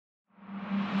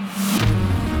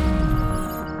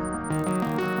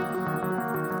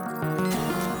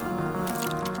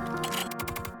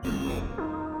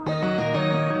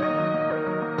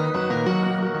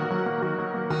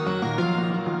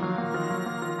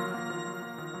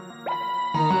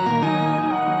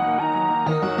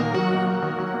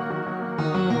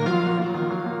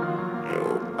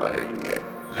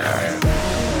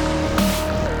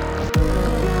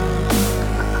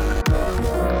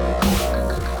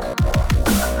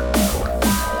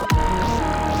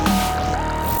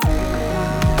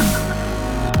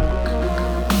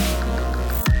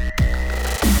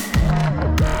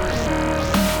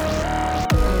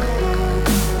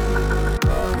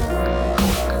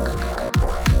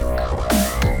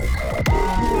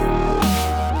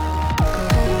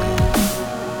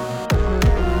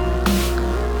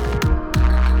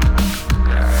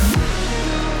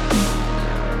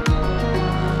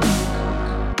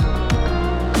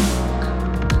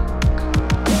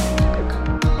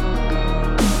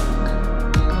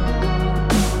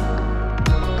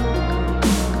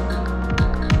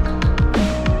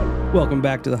Welcome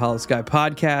back to the Hollow Sky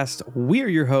Podcast. We are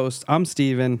your hosts. I'm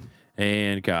Steven.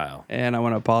 And Kyle. And I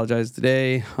want to apologize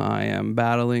today. I am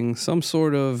battling some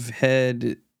sort of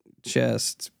head,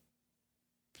 chest,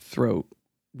 throat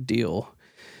deal.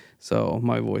 So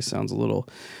my voice sounds a little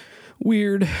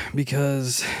weird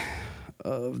because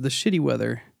of the shitty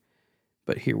weather.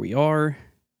 But here we are.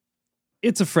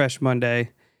 It's a fresh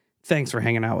Monday. Thanks for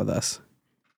hanging out with us.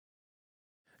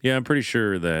 Yeah, I'm pretty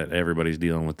sure that everybody's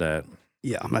dealing with that.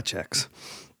 Yeah, that checks.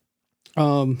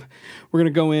 We're going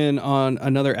to go in on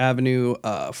another avenue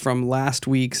from last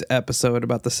week's episode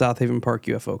about the South Haven Park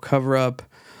UFO cover-up.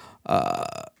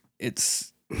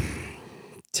 It's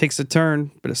takes a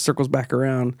turn, but it circles back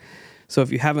around. So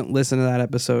if you haven't listened to that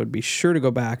episode, be sure to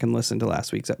go back and listen to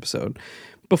last week's episode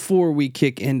before we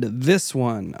kick into this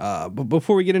one. But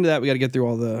before we get into that, we got to get through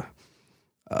all the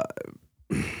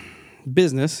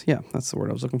business. Yeah, that's the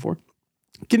word I was looking for.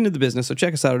 Get into the business. So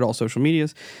check us out at all social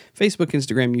medias: Facebook,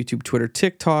 Instagram, YouTube, Twitter,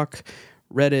 TikTok,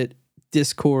 Reddit,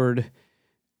 Discord,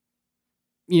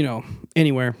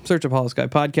 anywhere. Search up Hollow Sky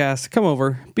Podcast. Come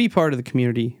over, be part of the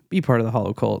community, be part of the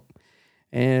Hollow Cult,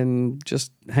 and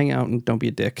just hang out and don't be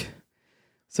a dick.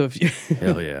 So if you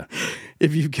Hell yeah.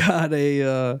 if you've got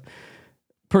a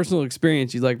personal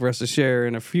experience you'd like for us to share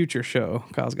in a future show,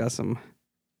 Kyle's got some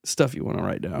stuff you want to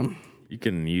write down. You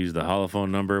can use the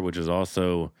holophone number, which is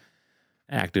also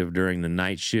active during the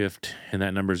night shift, and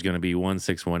that number is going to be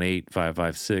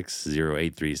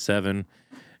 1-618-556-0837.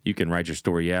 You can write your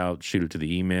story out, shoot it to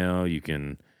the email. You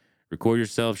can record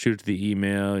yourself, shoot it to the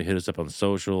email. Hit us up on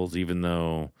socials, even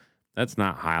though that's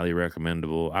not highly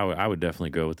recommendable. I would definitely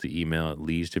go with the email at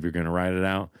least if you're going to write it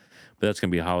out. But that's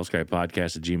going to be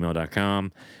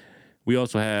hollowskypodcast@gmail.com. We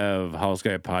also have Hollow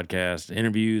Sky Podcast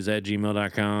interviews at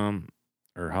gmail.com,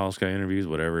 or Hollow Sky interviews,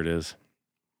 whatever it is.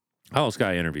 Hollow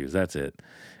Sky interviews, that's it,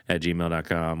 at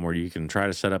gmail.com, where you can try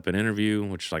to set up an interview,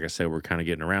 which, like I said, we're kind of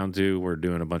getting around to. We're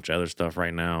doing a bunch of other stuff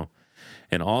right now.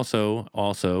 And also,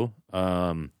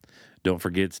 don't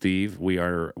forget, Steve, we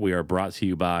are brought to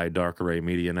you by Dark Array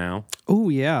Media now. Oh,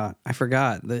 yeah. I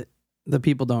forgot that the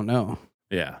people don't know.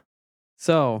 Yeah.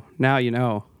 So now you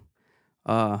know.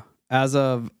 As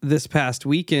of this past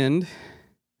weekend,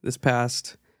 this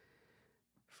past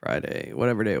Friday,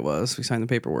 whatever day it was, we signed the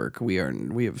paperwork. We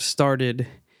have started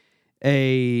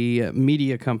a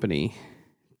media company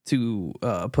to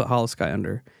put Hollow Sky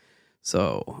under.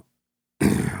 So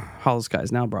Hollow Sky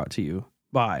is now brought to you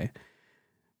by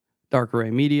Dark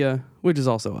Array Media, which is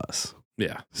also us.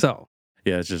 Yeah. So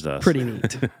yeah, it's just us. Pretty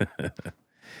neat.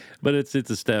 But it's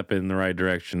a step in the right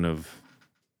direction of,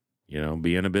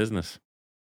 being a business.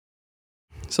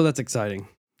 So that's exciting.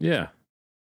 Yeah.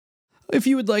 If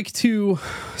you would like to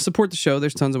support the show,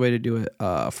 there's tons of ways to do it.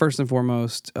 First and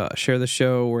foremost, share the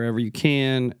show wherever you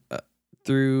can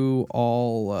through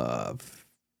all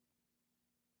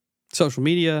social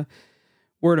media,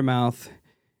 word of mouth.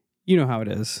 You know how it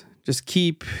is. Just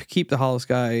keep the Hollow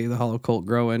Sky, the Hollow Cult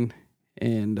growing,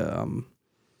 and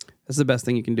that's the best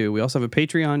thing you can do. We also have a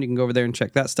Patreon. You can go over there and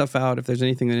check that stuff out. If there's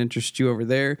anything that interests you over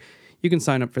there, you can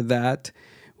sign up for that.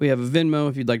 We have a Venmo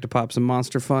if you'd like to pop some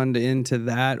Monster Fund into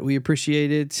that. We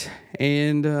appreciate it.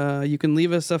 And you can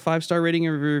leave us a 5-star rating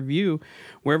or review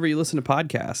wherever you listen to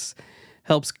podcasts.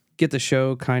 Helps get the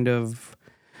show kind of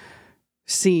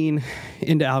seen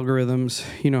into algorithms.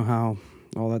 You know how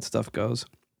all that stuff goes.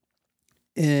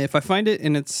 If I find it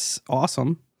and it's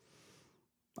awesome,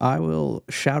 I will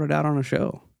shout it out on a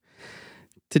show.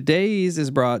 Today's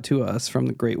is brought to us from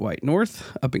the Great White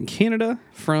North up in Canada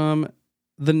from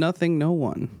The Nothing No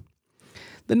One.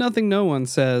 The Nothing No One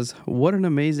says, "What an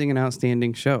amazing and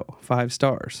outstanding show. 5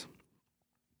 stars."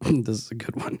 This is a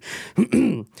good one.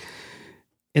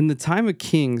 "In the time of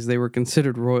kings, they were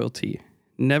considered royalty.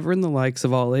 Never in the likes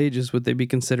of all ages would they be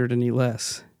considered any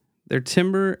less. Their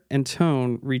timbre and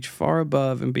tone reach far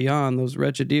above and beyond those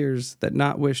wretched ears that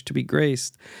not wish to be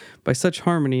graced by such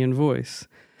harmony and voice.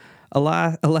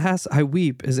 Alas, I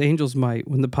weep as angels might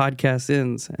when the podcast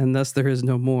ends, and thus there is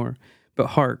no more.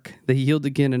 But hark, they yield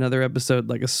again another episode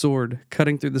like a sword,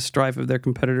 cutting through the strife of their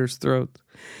competitors' throats.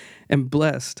 And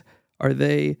blessed are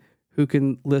they who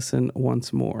can listen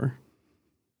once more."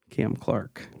 Cam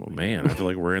Clark. Well, man, I feel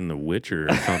like we're in The Witcher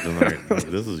or something.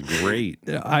 This is great.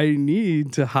 I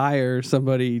need to hire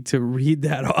somebody to read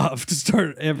that off to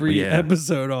start every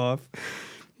episode off,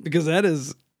 because that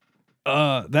is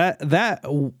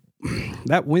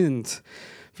that wins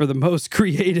for the most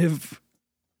creative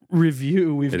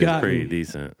review we've gotten. It is pretty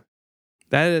decent.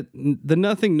 That The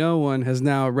Nothing No One has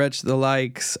now reached the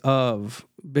likes of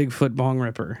Bigfoot Bong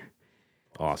Ripper.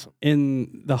 Awesome.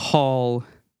 In the hall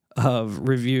of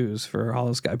reviews for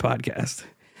Hollow Sky Podcast.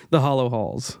 The Hollow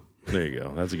Halls. There you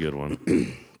go. That's a good one.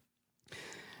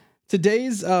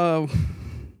 Today's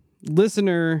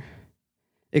listener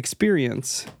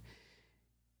experience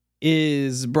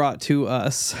is brought to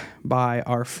us by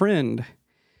our friend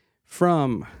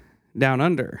from Down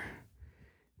Under,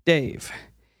 Dave.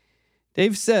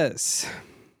 Dave says,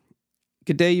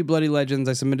 "Good day, you bloody legends.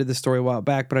 I submitted this story a while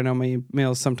back, but I know my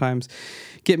emails sometimes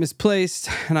get misplaced,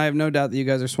 and I have no doubt that you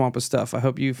guys are swamped with stuff. I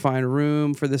hope you find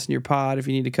room for this in your pod. If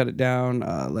you need to cut it down,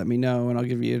 let me know, and I'll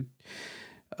give you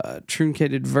a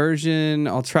truncated version.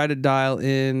 I'll try to dial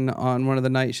in on one of the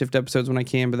night shift episodes when I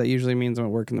can, but that usually means I'm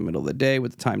at work in the middle of the day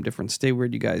with the time difference. Stay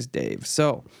weird, you guys, Dave."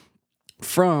 So,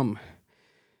 from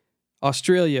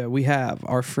Australia, we have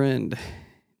our friend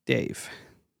Dave.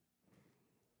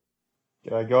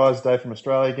 G'day guys, Dave from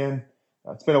Australia again.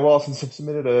 It's been a while since I've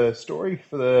submitted a story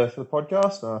for the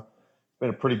podcast. It's been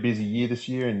a pretty busy year this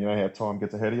year, and you know how time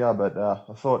gets ahead of you. But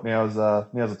I thought now's the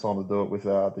time to do it with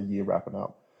the year wrapping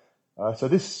up. So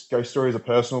this ghost story is a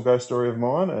personal ghost story of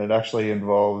mine, and it actually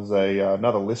involves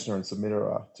another listener and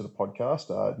submitter to the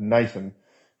podcast, Nathan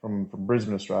from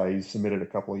Brisbane, Australia. He's submitted a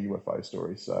couple of UFO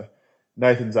stories. So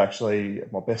Nathan's actually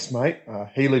my best mate.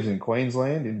 He lives in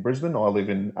Queensland, in Brisbane. I live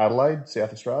in Adelaide,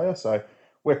 South Australia. So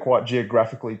we're quite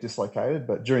geographically dislocated.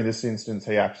 But during this instance,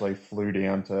 he actually flew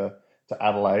down to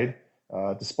Adelaide,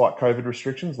 despite COVID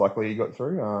restrictions. Luckily, he got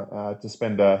through to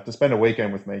spend a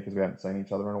weekend with me because we hadn't seen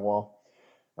each other in a while.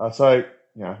 So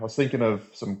you know, I was thinking of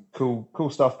some cool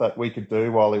stuff that we could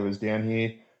do while he was down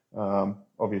here.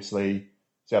 Obviously,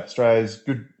 South Australia's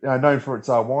good, known for its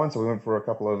wine, so we went for a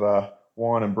couple of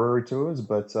wine and brewery tours.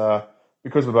 But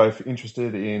because we're both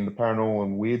interested in the paranormal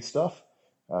and weird stuff,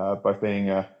 both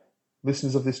being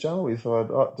listeners of this channel, we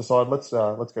decided let's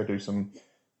go do some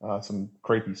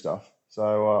creepy stuff.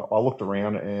 So I looked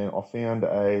around and I found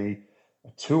a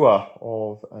tour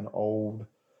of an old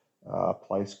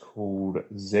place called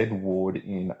Z Ward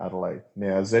in Adelaide.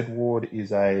 Now Z Ward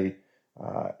is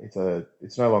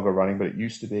it's no longer running, but it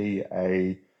used to be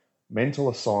a mental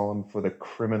asylum for the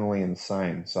criminally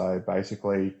insane. So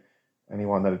basically,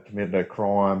 anyone that had committed a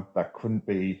crime that couldn't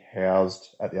be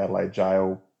housed at the Adelaide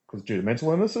jail because due to mental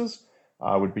illnesses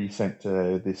would be sent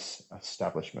to this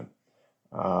establishment.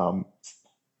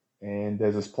 And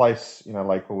there's this place in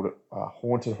Adelaide called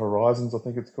Haunted Horizons, I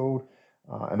think it's called.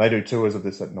 And they do tours of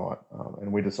this at night.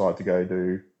 And we decided to go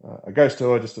do a ghost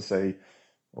tour just to see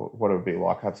what it would be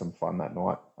like, have some fun that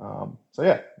night. So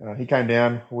yeah, he came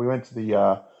down. We went to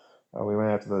we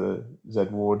went out to the Z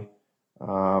Ward.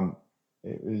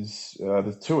 It was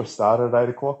the tour started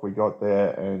at 8:00. We got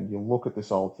there, and you look at this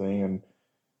old thing, and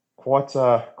quite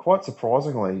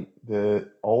surprisingly, the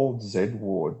old Z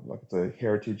Ward, like it's a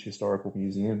heritage historical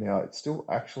museum now, it's still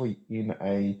actually in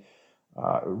a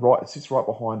it sits right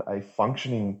behind a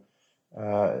functioning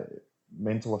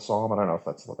mental asylum. I don't know if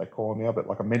that's what they call them now, but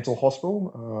like a mental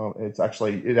hospital. It's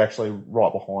actually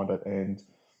right behind it, and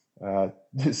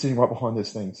sitting right behind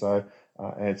this thing. So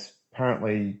and it's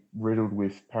apparently riddled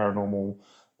with paranormal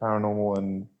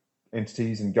and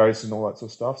entities and ghosts and all that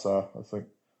sort of stuff. So I think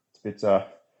it's a bit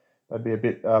that'd be a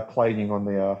bit plaguing on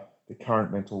the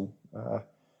current mental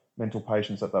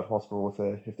patients at that hospital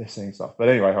if they're seeing stuff. But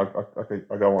anyway,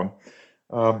 I go on.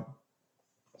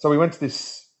 So we went to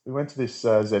this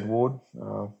Z Ward.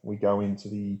 We go into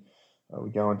the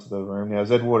room. Now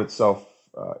Z Ward itself,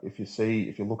 if you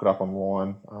look it up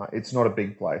online, it's not a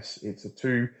big place. It's a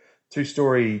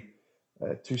two-story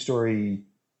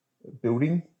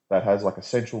building that has like a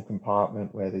central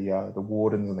compartment where the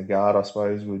wardens and the guard, I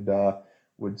suppose,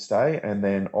 would stay, and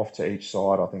then off to each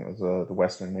side, I think it was the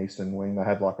western and eastern wing. They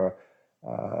had like a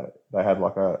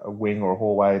wing or a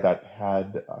hallway that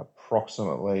had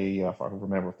approximately, if I can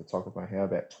remember off the top of my head,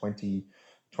 about 20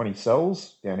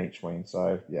 cells down each wing.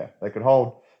 So yeah, they could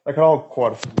hold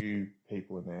quite a few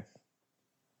people in there.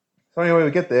 So anyway,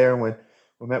 we get there and we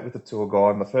met with the tour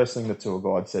guide, and the first thing the tour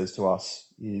guide says to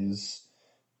us is,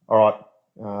 "All right,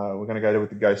 we're going to go with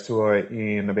the ghost tour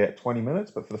in about 20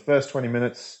 minutes, but for the first 20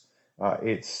 minutes,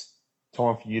 it's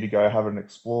time for you to go have an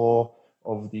explore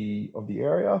of the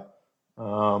area.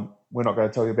 We're not going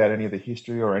to tell you about any of the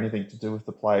history or anything to do with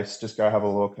the place. Just go have a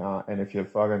look, and if you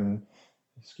fucking,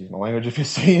 excuse my language, if you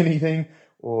see anything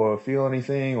or feel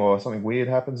anything or something weird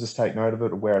happens, just take note of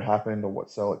it, or where it happened, or what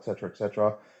cell, etc.,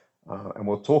 etc. And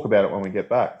we'll talk about it when we get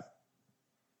back."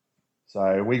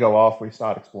 So we go off, we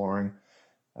start exploring,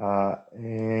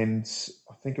 and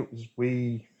I think it was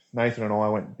Nathan and I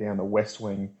went down the west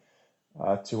wing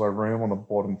to a room on the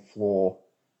bottom floor.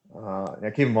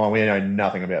 Now, keep in mind, we know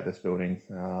nothing about this building,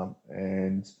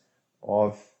 and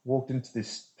I've walked into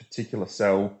this particular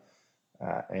cell,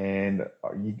 and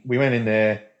we went in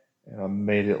there, and I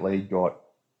immediately got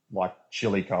like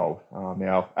chilly cold.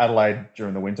 Now Adelaide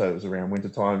during the winter, it was around winter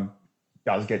time,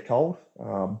 does get cold,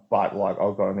 but like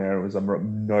I got in there, it was a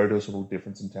noticeable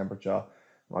difference in temperature.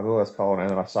 Like, oh, that's cold, and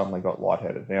then I suddenly got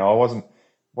lightheaded. Now I wasn't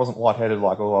lightheaded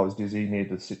like, oh, I was dizzy, needed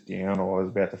to sit down, or I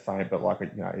was about to faint, but like,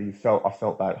 I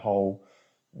felt that whole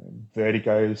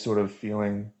vertigo sort of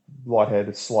feeling,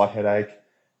 lightheaded, slight headache,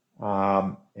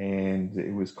 and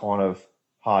it was kind of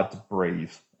hard to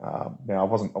breathe. Now I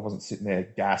wasn't sitting there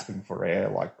gasping for air,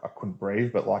 like I couldn't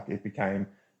breathe, but like it became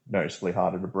noticeably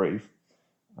harder to breathe.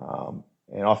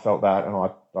 And I felt that, and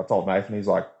I told Nathan, he's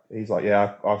like,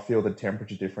 yeah, I feel the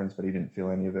temperature difference, but he didn't feel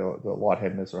any of the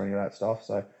lightheadedness or any of that stuff.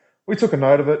 So we took a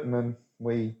note of it, and then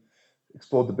we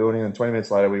explored the building. And 20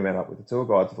 minutes later, we went up with the tour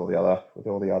guides with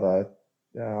all the other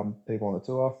people on the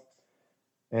tour.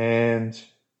 And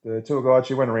the tour guide,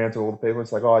 she went around to all the people.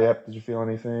 It's like, oh, yep, did you feel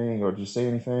anything or did you see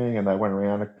anything? And they went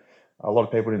around. A lot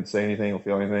of people didn't see anything or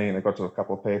feel anything. And they got to a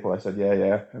couple of people. They said, yeah,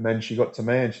 yeah. And then she got to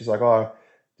me and she's like, oh,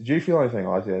 did you feel anything?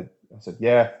 I said,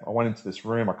 yeah. I went into this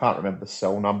room. I can't remember the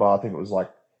cell number. I think it was like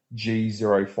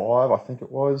G05, I think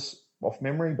it was, off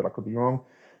memory, but I could be wrong.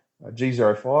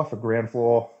 G05 for ground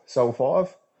floor cell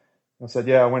 5. I said,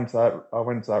 yeah, I went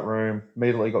into that room,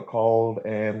 immediately got cold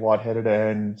and lightheaded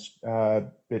and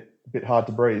bit hard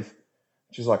to breathe.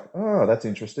 She's like, oh, that's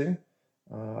interesting.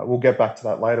 We'll get back to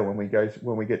that later when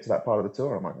we get to that part of the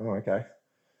tour. I'm like, oh, okay.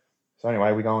 So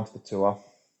anyway, we go into the tour,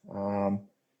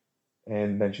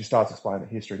 and then she starts explaining the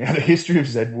history. Now, the history of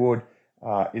Zedward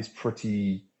is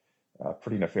pretty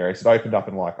nefarious. It opened up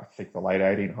in like I think the late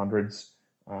 1800s,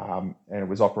 and it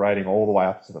was operating all the way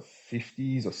up to the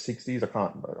 50s or 60s.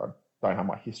 I don't have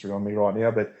my history on me right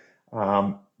now, but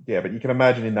but you can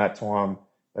imagine in that time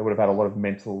they would have had a lot of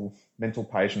mental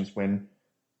patients when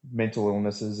mental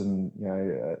illnesses and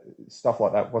stuff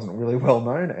like that wasn't really well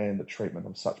known, and the treatment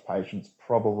of such patients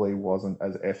probably wasn't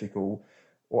as ethical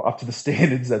or up to the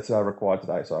standards that's required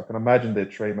today. So I can imagine their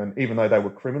treatment, even though they were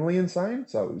criminally insane,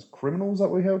 so it was criminals that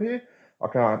we held here. I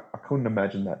couldn't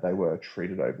imagine that they were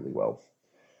treated overly well.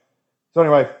 So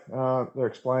anyway, they're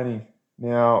explaining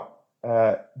now.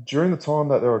 During the time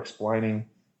that they were explaining,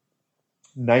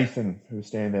 Nathan, who was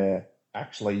standing there,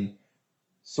 actually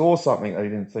saw something that he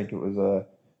didn't think it was a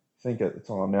thing at the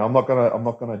time. Now I'm not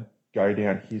gonna go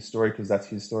down his story because that's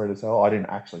his story to tell. I didn't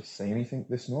actually see anything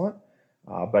this night,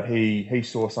 but he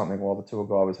saw something while the tour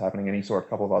guide was happening, and he saw a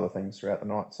couple of other things throughout the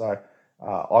night. So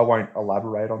I won't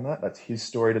elaborate on that. That's his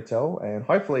story to tell, and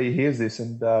hopefully he hears this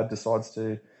and decides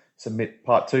to submit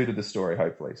part 2 to the story.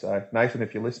 Hopefully, so Nathan,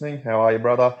 if you're listening, how are you,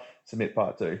 brother? Submit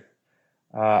part 2.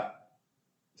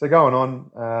 So going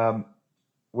on,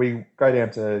 we go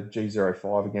down to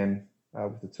G05 again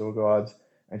with the tour guides,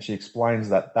 and she explains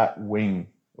that wing,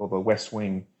 or the west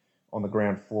wing on the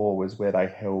ground floor, was where they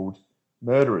held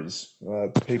murderers,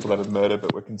 people that had murdered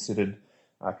but were considered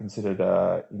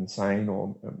insane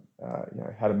or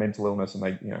had a mental illness, and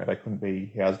they couldn't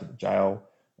be housed at the jail.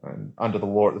 And under the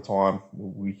law at the time,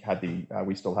 we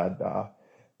still had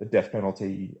the death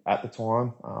penalty at the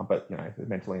time, but the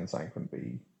mentally insane couldn't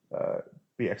be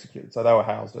executed, so they were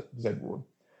housed at Zedward.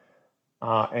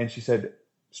 And she said,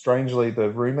 strangely, the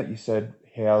room that you said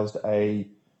housed a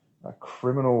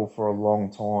criminal for a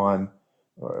long time,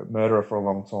 or a murderer for a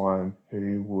long time,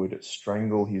 who would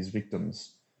strangle his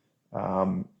victims.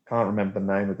 Can't remember the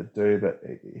name of the dude, but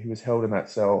he was held in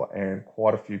that cell, and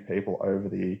quite a few people over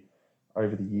the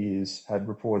years had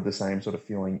reported the same sort of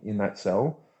feeling in that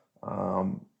cell.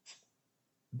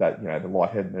 That the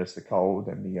lightheadedness, the cold,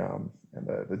 and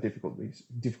the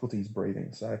difficulties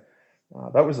breathing. So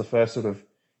that was the first sort of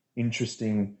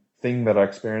interesting thing that I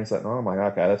experienced that night. I'm like,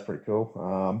 okay, that's pretty cool.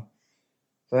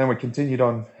 So then we continued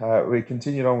on.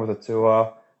 With a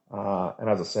tour, and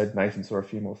as I said, Nathan saw a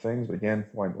few more things, but again,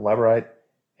 won't elaborate.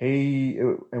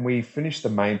 And we finished the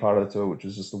main part of the tour, which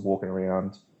was just the walking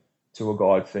around tour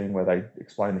guide thing where they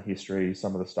explained the history,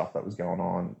 some of the stuff that was going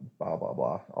on, blah blah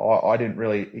blah. I didn't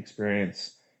really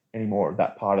experience any more of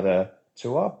that part of the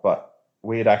tour, but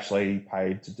we had actually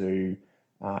paid to do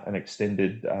an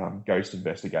extended ghost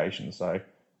investigation. So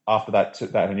after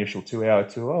that initial 2-hour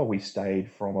tour, we stayed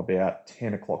from about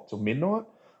 10 o'clock till midnight.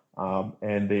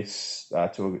 And these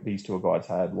tour guides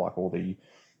had like all the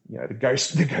the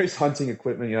ghost hunting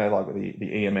equipment, like the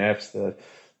EMFs, the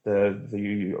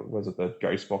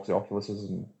ghost box, the Oculuses,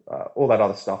 and all that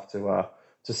other stuff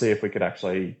to see if we could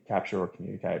actually capture or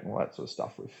communicate and all that sort of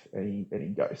stuff with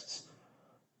any ghosts.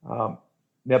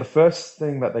 Now, the first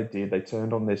thing that they did, they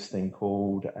turned on this thing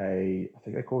called I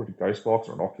think they call it a ghost box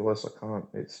or an Oculus.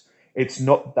 It's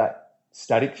not that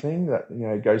static thing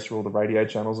that goes through all the radio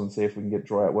channels and see if we can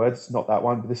draw out words. It's not that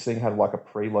one, but this thing had like a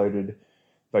preloaded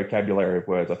vocabulary of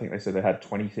words. I think they said it had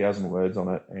 20,000 words on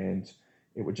it, and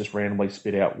it would just randomly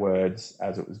spit out words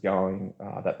as it was going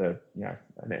that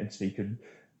an entity could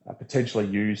potentially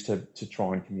use to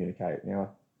try and communicate.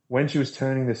 Now, when she was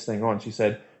turning this thing on, she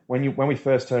said when we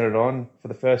first turn it on for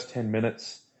the first 10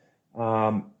 minutes,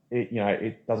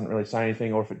 it doesn't really say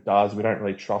anything, or if it does, we don't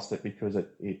really trust it because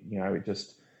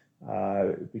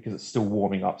because it's still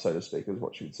warming up, so to speak, is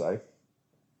what she would say.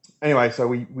 Anyway, so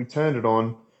we turned it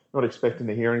on, not expecting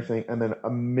to hear anything, and then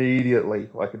immediately,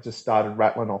 like, it just started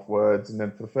rattling off words, and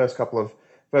then for the first couple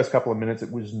of minutes,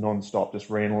 it was non-stop, just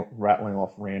rattling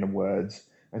off random words.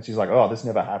 And she's like, "Oh, this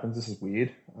never happens. This is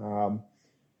weird."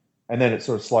 And then it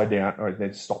sort of slowed down, or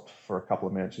then stopped for a couple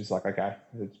of minutes. She's like, "Okay,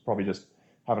 it's probably just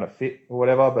having a fit or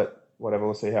whatever, but whatever,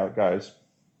 we'll see how it goes."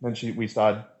 Then we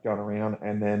started going around,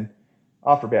 and then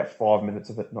after about 5 minutes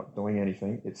of it not doing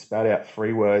anything, it spat out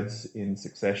 3 words in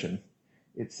succession.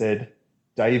 It said,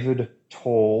 "David,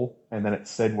 tall," and then it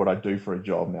said what I do for a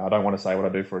job. Now, I don't want to say what I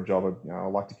do for a job. I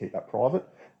like to keep that private,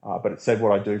 but it said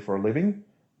what I do for a living.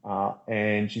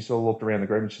 And she sort of looked around the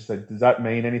group and she said, "Does that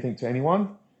mean anything to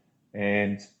anyone?"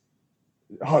 And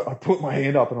I put my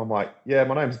hand up and I'm like, "Yeah,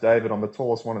 my name's David. I'm the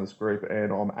tallest one in this group,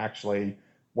 and I'm actually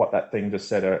what that thing just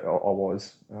said I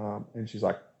was." And she's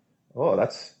like, "Oh,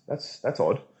 that's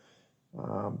odd."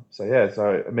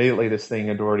 So immediately this thing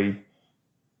had already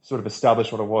sort of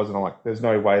established what it was, and I'm like, "There's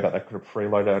no way that they could have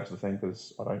preloaded onto the thing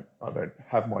because I don't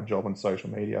have my job on social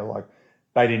media." Like,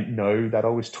 they didn't know that I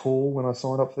was tall when I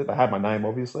signed up for it. They had my name,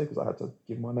 obviously, because I had to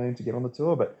give my name to get on the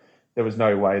tour, but there was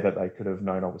no way that they could have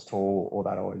known I was tall or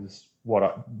that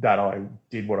I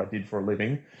did what I did for a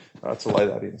living to lay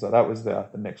that in. So that was the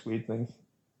next weird thing.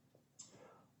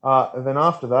 And then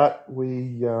after that,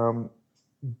 we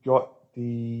got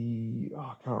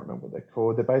I can't remember what they're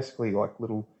called. They're basically like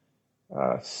little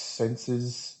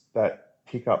sensors that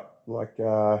pick up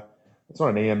it's not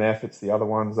an EMF, it's the other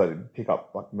ones that pick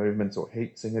up like movements or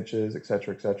heat signatures,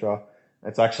 etc., etc.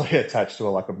 It's actually attached to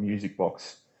a music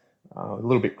box. A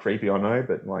little bit creepy, I know,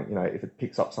 but if it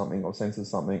picks up something or senses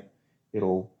something,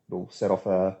 it'll set off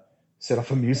a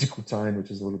musical tone,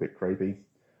 which is a little bit creepy.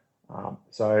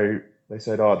 So they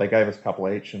said, they gave us a couple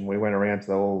each, and we went around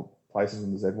to all places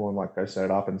in the Z Wall and go set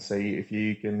it up and see if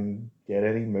you can get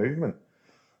any movement.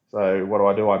 So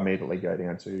what do? I immediately go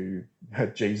down to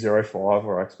G05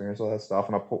 where I experience all that stuff,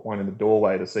 and I put one in the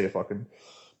doorway to see if I could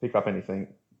pick up anything.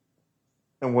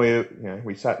 And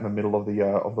we sat in the middle of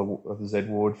the Z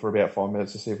ward for about 5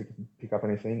 minutes to see if we could pick up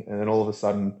anything, and then all of a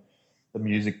sudden, the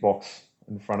music box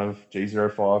in front of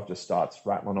G05 just starts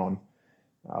rattling on,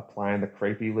 playing the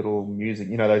creepy little music.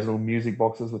 Those little music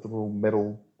boxes with the little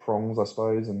metal prongs, I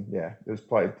suppose. And yeah, it was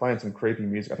playing some creepy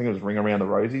music. I think it was Ring Around the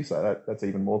Rosie, so that's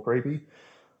even more creepy.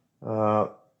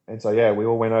 And so yeah, we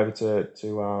all went over to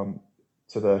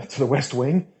the West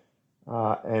Wing,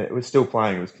 and it was still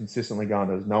playing. It was consistently going.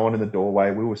 There was no one in the doorway.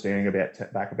 We were standing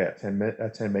back about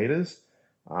 10 meters,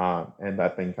 and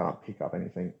that thing can't pick up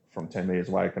anything from 10 meters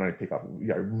away. It can only pick up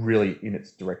really in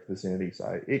its direct vicinity.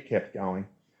 So it kept going,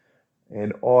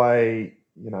 and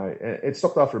it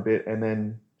stopped after a bit, and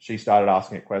then she started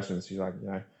asking it questions. She's like,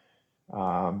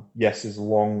 yes is a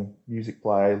long music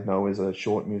play, no is a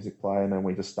short music play, and then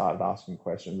we just started asking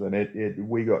questions, and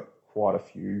we got quite a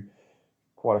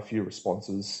few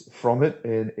responses from it,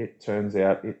 and it turns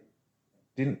out it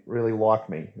didn't really like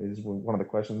me. Is one of the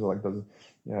questions, like,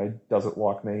 does it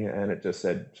like me? And it just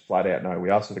said flat out no.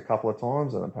 We asked it a couple of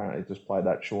times, and apparently it just played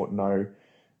that short no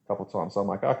a couple of times. So I'm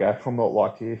like, okay, I'm not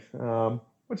liked here,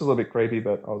 which is a little bit creepy,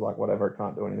 but I was like, whatever, it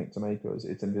can't do anything to me because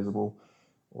it's invisible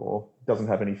or doesn't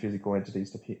have any physical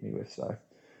entities to hit me with. So,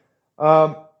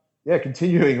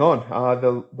 continuing on,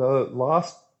 the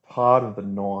last part of the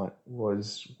night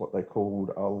was what they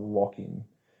called a lock-in.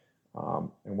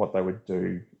 And what they would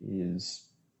do is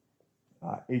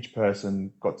each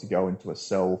person got to go into a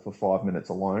cell for 5 minutes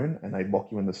alone, and they'd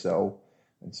lock you in the cell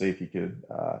and see if you could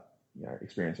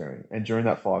experience anything. And during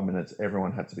that 5 minutes,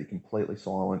 everyone had to be completely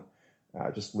silent,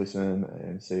 just listen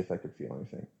and see if they could feel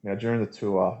anything. Now, during the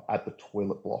tour at the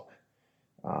toilet block,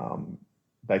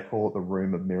 they call it the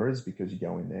room of mirrors because you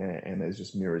go in there and there's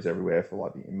just mirrors everywhere for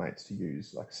like the inmates to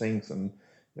use, like sinks, and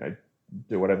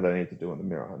do whatever they need to do in the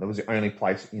mirror. And that was the only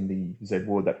place in the Z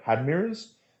ward that had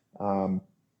mirrors, for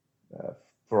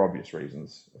obvious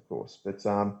reasons, of course. But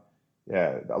a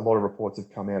lot of reports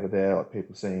have come out of there, like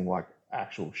people seeing like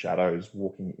actual shadows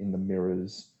walking in the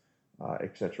mirrors,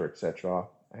 etc., etc.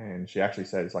 And she actually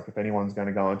said it's like if anyone's going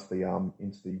to go into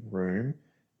the room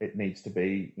it needs to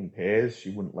be in pairs. She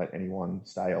wouldn't let anyone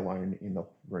stay alone in the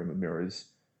room of mirrors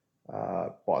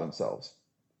by themselves.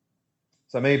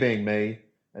 So me being me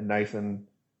and Nathan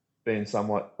being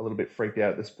somewhat a little bit freaked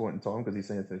out at this point in time because he's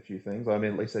seen a few things, I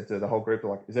immediately said to the whole group,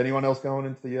 like, is anyone else going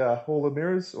into the hall of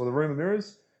mirrors or the room of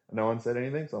mirrors? And no one said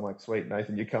anything. So I'm like, sweet,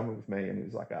 Nathan, you're coming with me. And he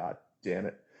was like, damn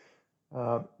it.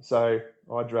 So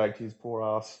I dragged his poor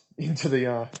ass into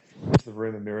the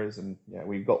room of mirrors, and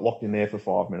we got locked in there for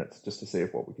 5 minutes just to see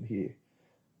if what we could hear.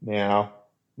 Now,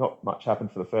 not much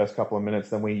happened for the first couple of minutes.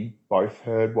 Then we both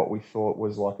heard what we thought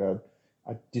was like a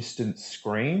distant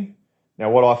scream. Now,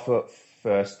 what I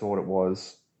first thought it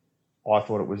was, I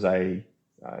thought it was a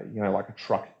like a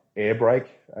truck air brake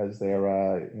as they're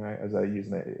as they're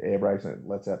using their air brakes, and it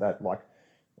lets out that like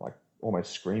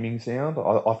almost screaming sound.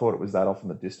 I thought it was that off in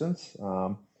the distance.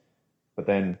 But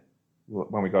then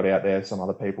when we got out there, some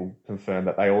other people confirmed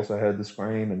that they also heard the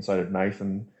scream, and so did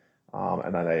Nathan.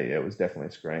 And then it was definitely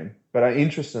a scream. But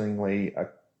interestingly, a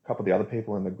couple of the other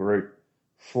people in the group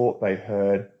thought they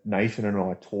heard Nathan and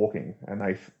I talking,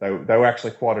 and they were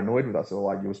actually quite annoyed with us. They were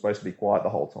like, you were supposed to be quiet the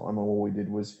whole time, and all we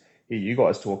did was hear you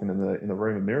guys talking in the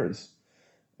room of mirrors.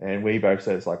 And we both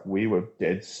said it's like we were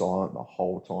dead silent the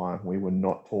whole time. We were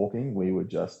not talking. We were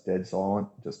just dead silent,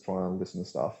 just trying to listen to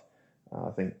stuff. I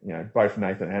think, both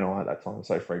Nathan and I at that time were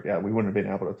so freaked out, we wouldn't have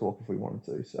been able to talk if we wanted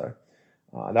to. So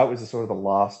that was the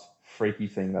last freaky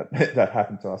thing that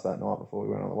happened to us that night before we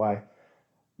went on the way.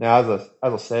 Now, as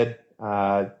I said,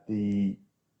 the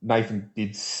Nathan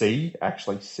did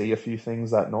actually see a few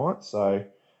things that night. So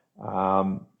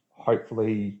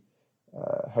hopefully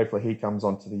he comes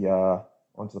onto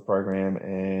the program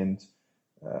and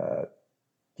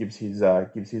gives his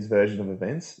version of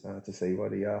events to see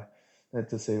what he had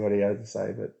to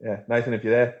say. But yeah, Nathan, if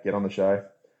you're there, get on the show.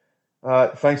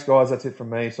 Thanks, guys. That's it from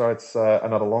me. Sorry, it's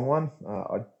another long one.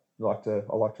 I like to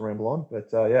ramble on,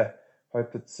 but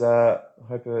hope it's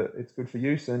good for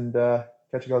use, and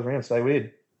catch you guys around. Stay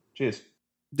weird. Cheers.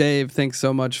 Dave, thanks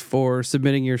so much for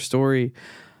submitting your story.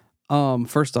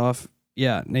 First off,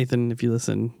 Nathan, if you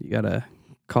listen, you gotta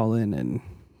call in and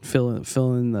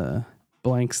fill in the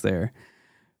blanks there.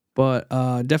 But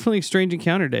definitely a strange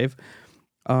encounter, Dave.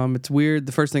 It's weird.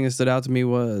 The first thing that stood out to me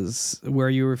was where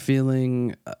you were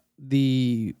feeling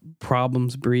the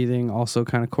problems breathing also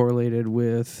kind of correlated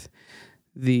with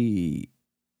the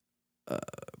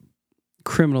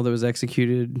criminal that was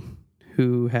executed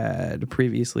who had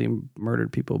previously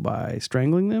murdered people by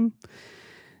strangling them.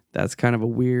 That's kind of a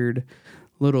weird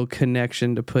little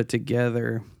connection to put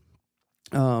together.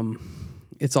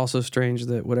 It's also strange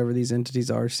that whatever these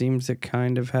entities are seems to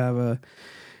kind of have a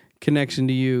connection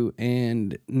to you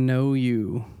and know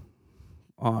you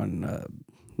on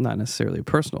not necessarily a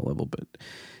personal level, but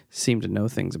seem to know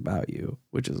things about you,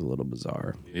 which is a little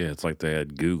bizarre. Yeah, it's like they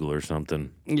had Google or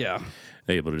something. Yeah.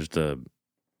 Able to just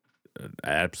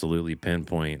absolutely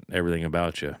pinpoint everything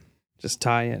about you. Just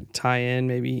tie in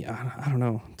maybe. I don't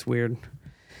know. It's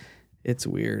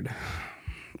weird.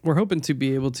 We're hoping to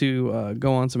be able to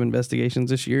go on some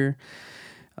investigations this year,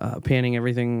 panning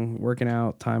everything, working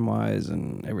out time-wise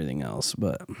and everything else,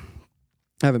 but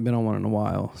I haven't been on one in a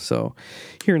while. So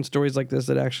hearing stories like this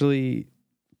that actually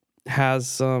has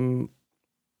some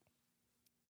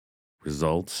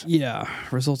results. Yeah,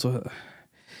 results with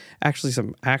actually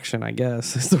some action, I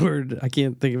guess is the word. I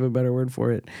can't think of a better word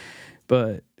for it,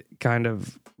 but kind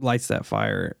of lights that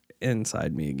fire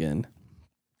inside me again.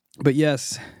 But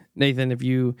yes, Nathan, if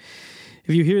you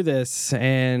hear this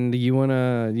and you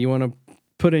wanna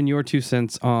put in your 2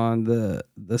 cents on the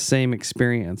same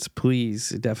experience, please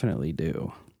definitely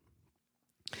do.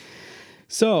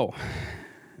 So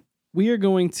we are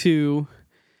going to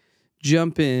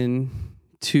jump in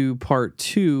to part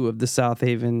 2 of the South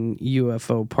Haven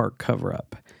UFO Park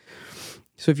cover-up.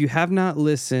 So if you have not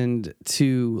listened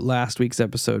to last week's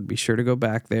episode, be sure to go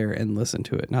back there and listen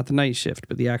to it. Not the night shift,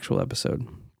 but the actual episode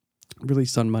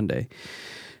released on Monday.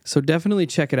 So definitely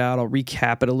check it out. I'll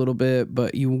recap it a little bit,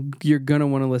 but you're going to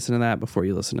want to listen to that before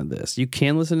you listen to this. You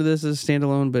can listen to this as a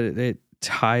standalone, but it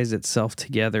ties itself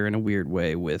together in a weird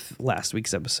way with last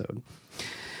week's episode.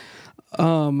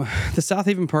 The South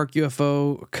Haven Park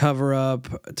UFO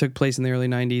cover-up took place in the early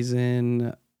 90s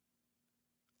in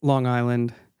Long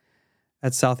Island.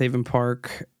 At South Haven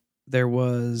Park, there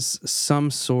was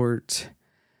some sort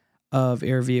of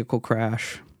air vehicle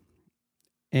crash,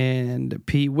 and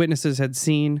witnesses had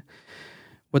seen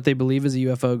what they believe is a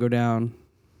UFO go down.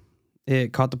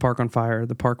 It caught the park on fire.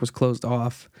 The park was closed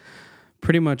off.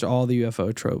 Pretty much all the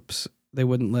UFO tropes. They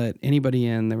wouldn't let anybody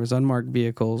in. There was unmarked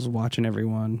vehicles watching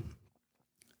everyone.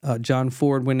 John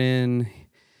Ford went in.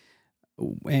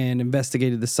 and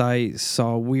investigated the site,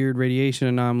 saw weird radiation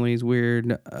anomalies,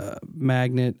 weird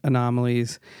magnet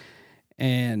anomalies,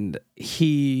 and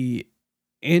he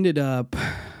ended up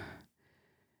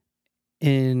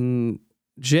in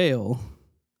jail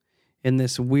in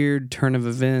this weird turn of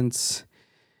events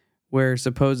where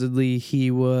supposedly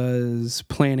he was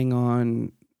planning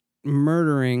on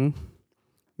murdering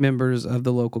members of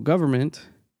the local government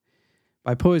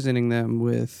by poisoning them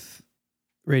with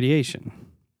radiation.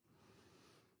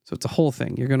 So it's a whole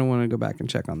thing. You're going to want to go back and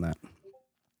check on that.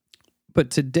 But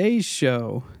today's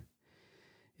show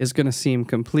is going to seem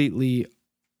completely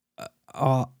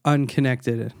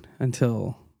unconnected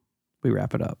until we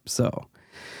wrap it up. So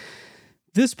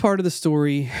this part of the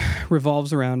story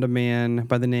revolves around a man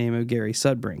by the name of Gary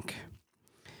Sudbrink.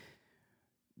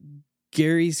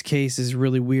 Gary's case is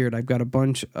really weird. I've got a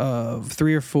bunch of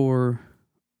 3 or 4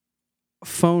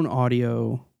 phone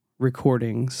audio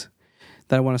recordings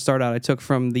that I want to start out. I took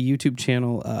from the YouTube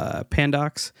channel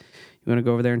Pandox. You want to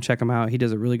go over there and check him out. He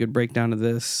does a really good breakdown of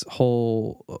this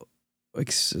whole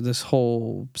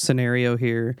scenario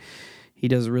here. He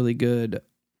does a really good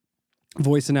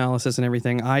voice analysis and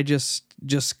everything. I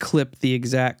just clipped the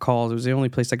exact calls. It was the only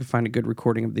place I could find a good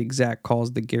recording of the exact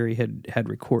calls that Gary had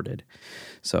recorded.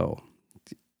 So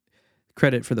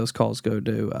credit for those calls go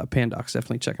to Pandox.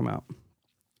 Definitely check them out.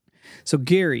 So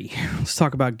Gary, let's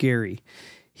talk about Gary.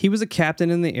 He was a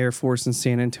captain in the Air Force in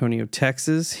San Antonio,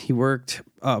 Texas. He worked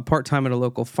part-time at a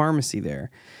local pharmacy there.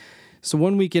 So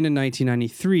one weekend in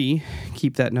 1993,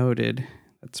 keep that noted,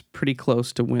 that's pretty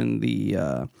close to when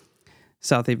the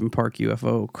South Haven Park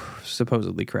UFO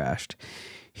supposedly crashed.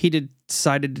 He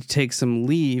decided to take some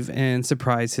leave and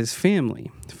surprise his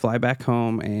family, fly back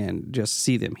home and just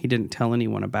see them. He didn't tell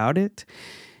anyone about it.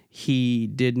 He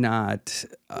did not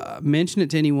mention it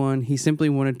to anyone. He simply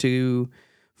wanted to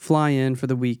fly in for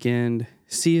the weekend,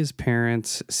 see his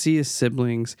parents, see his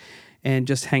siblings, and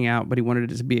just hang out, but he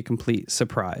wanted it to be a complete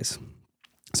surprise.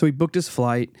 So he booked his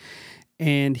flight,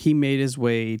 and he made his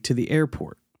way to the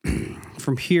airport.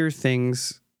 From here,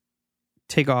 things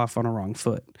take off on a wrong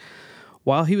foot.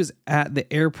 While he was at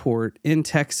the airport in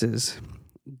Texas,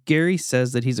 Gary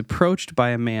says that he's approached by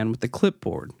a man with a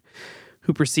clipboard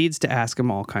who proceeds to ask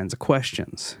him all kinds of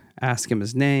questions. Ask him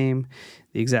his name,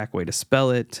 the exact way to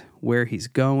spell it, where he's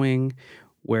going,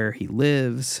 where he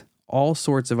lives, all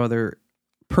sorts of other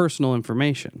personal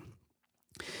information.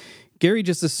 Gary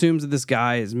just assumes that this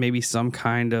guy is maybe some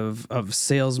kind of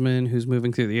salesman who's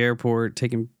moving through the airport,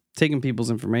 taking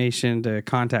people's information to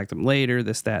contact them later,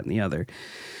 this, that, and the other.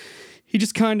 He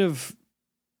just kind of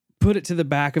put it to the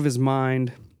back of his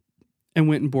mind and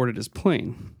went and boarded his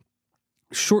plane.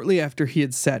 Shortly after he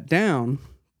had sat down,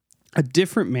 a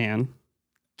different man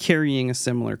carrying a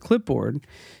similar clipboard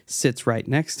sits right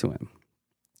next to him.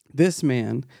 This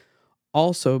man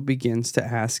also begins to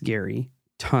ask Gary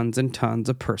tons and tons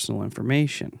of personal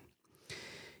information.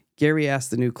 Gary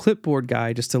asked the new clipboard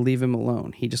guy just to leave him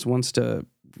alone. He just wants the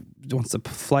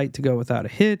flight to go without a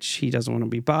hitch. He doesn't want to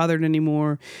be bothered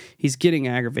anymore. He's getting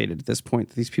aggravated at this point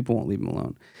that these people won't leave him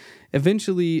alone.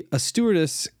 Eventually, a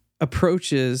stewardess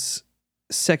approaches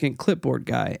second clipboard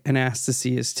guy and asks to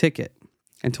see his ticket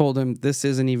and told him, "This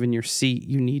isn't even your seat.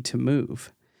 You need to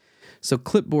move." So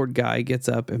clipboard guy gets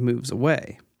up and moves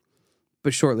away.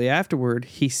 But shortly afterward,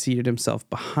 he seated himself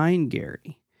behind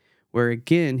Gary, where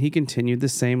again, he continued the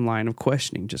same line of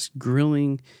questioning, just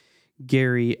grilling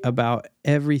Gary about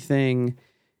everything,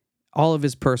 all of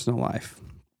his personal life.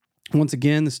 Once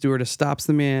again, the stewardess stops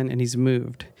the man and he's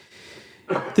moved.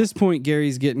 At this point,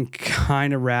 Gary's getting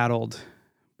kind of rattled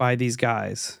by these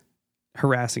guys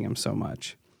harassing him so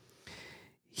much.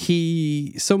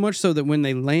 So much so that when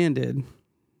they landed,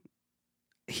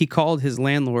 he called his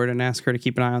landlord and asked her to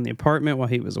keep an eye on the apartment while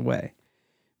he was away.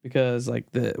 Because,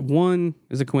 like, the one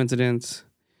is a coincidence,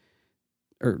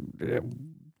 or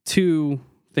 2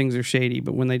 things are shady,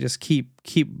 but when they just keep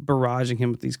barraging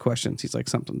him with these questions, he's like,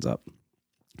 something's up.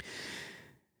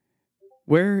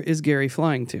 Where is Gary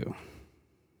flying to?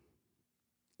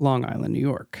 Long Island, New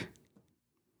York,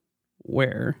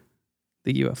 where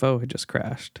the UFO had just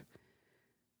crashed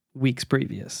weeks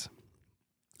previous.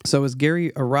 So as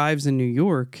Gary arrives in New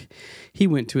York, he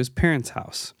went to his parents'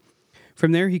 house.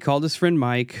 From there, he called his friend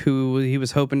Mike, who he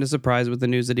was hoping to surprise with the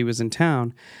news that he was in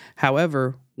town.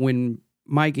 However, when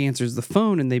Mike answers the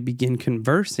phone and they begin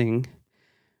conversing,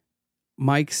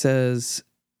 Mike says,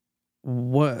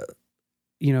 "What?"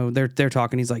 They're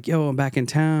talking. He's like, "Yo, I'm back in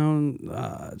town.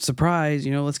 Surprise!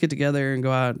 Let's get together and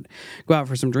go out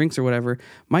for some drinks or whatever."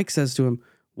 Mike says to him,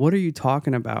 "What are you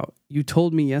talking about? You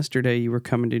told me yesterday you were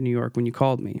coming to New York when you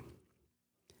called me."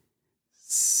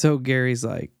 So Gary's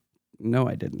like, "No,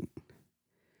 I didn't."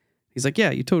 He's like,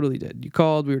 yeah, you totally did. You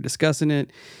called. We were discussing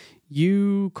it.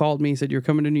 You called me, said you're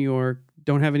coming to New York.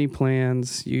 Don't have any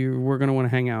plans. We're going to want to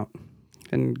hang out.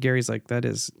 And Gary's like, that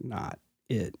is not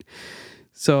it.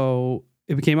 So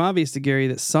it became obvious to Gary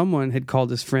that someone had called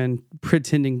his friend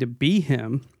pretending to be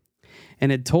him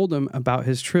and had told him about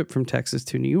his trip from Texas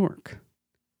to New York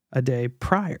a day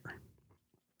prior.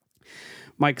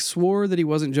 Mike swore that he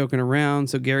wasn't joking around,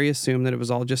 so Gary assumed that it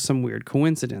was all just some weird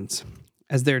coincidence.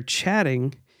 As they're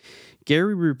chatting,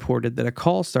 Gary reported that a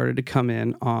call started to come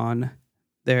in on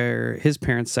his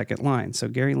parents' second line. So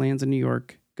Gary lands in New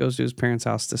York, goes to his parents'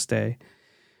 house to stay,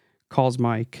 calls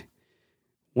Mike,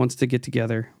 wants to get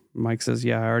together. Mike says,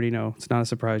 yeah, I already know. It's not a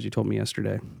surprise. You told me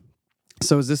yesterday.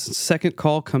 So as this second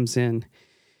call comes in,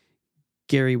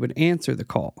 Gary would answer the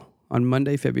call on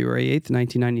Monday, February 8th,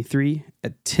 1993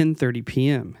 at 10:30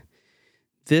 p.m.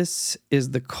 This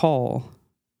is the call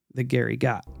that Gary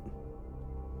got.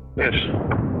 Yes.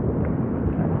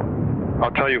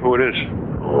 I'll tell you who it is.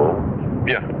 Hello?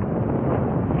 Yeah.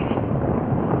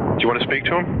 Do you want to speak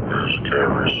to him? Is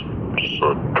Gary's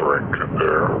son Frank in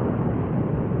there?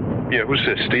 Yeah, who's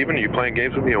this? Steven? Are you playing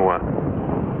games with me or what?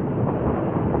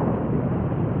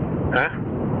 Huh?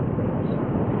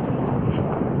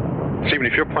 Steven,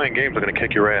 if you're playing games, I'm going to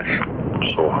kick your ass.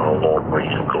 So how long are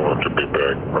you going to be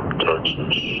back from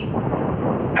Texas?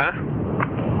 Huh?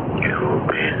 You're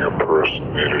being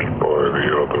impersonated by the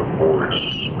other voice.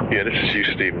 Yeah, this is you,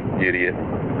 Steven, you idiot.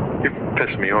 You're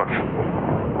pissing me off.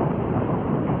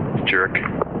 Jerk.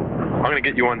 I'm going to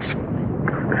get you on...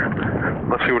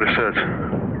 Let's see what it says.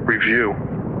 Review.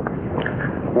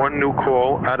 One new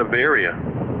call out of area.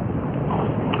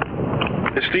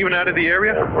 Is Steven out of the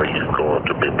area? How long are you going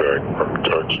to be back from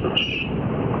Texas?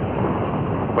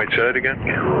 Wait, say that again?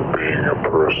 You're being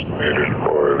impersonated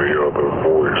by the other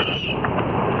voice.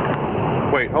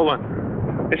 Wait, hold on.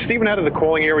 Is Steven out of the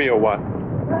calling area or what?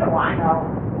 Oh, I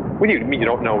know. What do you mean you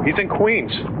don't know? He's in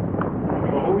Queens.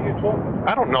 Well, who are you talking to?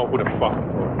 I don't know who the fuck.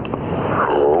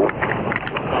 Hello?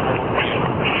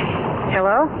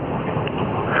 Hello?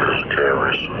 Is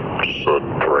Gary's son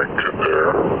Frank in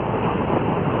there?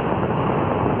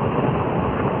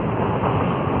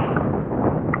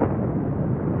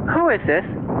 Who is this?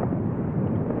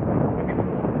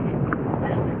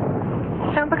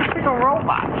 Sounds like a big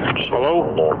robot. So how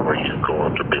long are you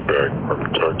going to be back from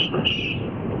Texas?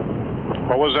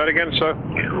 What was that again, sir?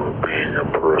 You're being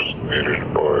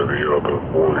impersonated by the other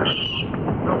voice.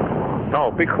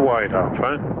 Oh, be quiet,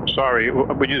 huh? Sorry,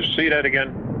 would you see that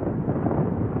again?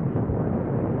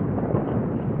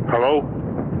 Hello?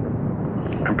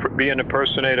 Being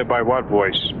impersonated by what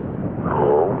voice?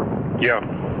 Hello? Yeah.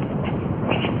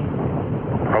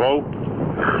 Hello?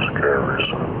 Is Gary's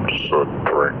son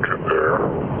Frank in there?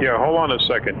 Yeah, hold on a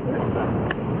second.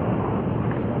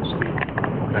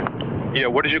 Yeah,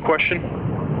 what is your question?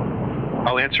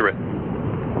 I'll answer it.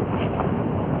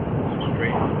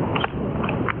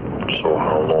 So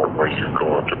how long are you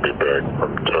going to be back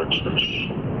from Texas?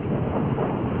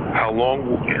 How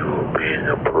long? You're being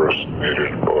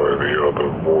impersonated by the other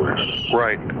voice.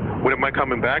 Right. When am I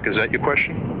coming back? Is that your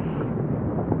question?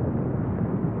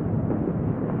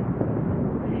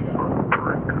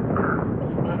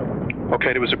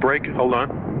 Okay, there was a break. Hold on.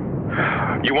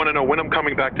 You want to know when I'm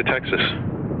coming back to Texas?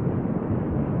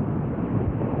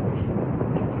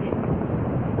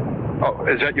 Oh,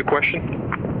 is that your question?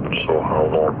 So how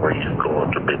long are you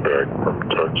going to be back from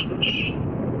Texas?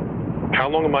 How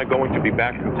long am I going to be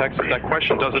back from Texas? That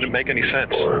question doesn't make any sense.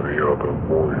 By the other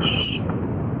voice.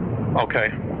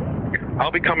 Okay.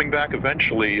 I'll be coming back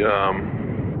eventually.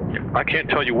 I can't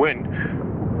tell you when.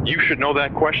 You should know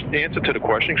that question, the answer to the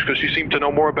questions, because you seem to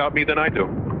know more about me than I do.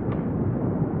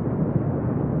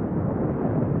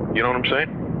 You know what I'm saying?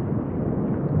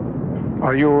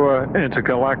 Are you an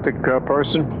intergalactic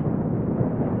person?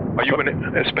 Are you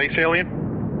a space alien?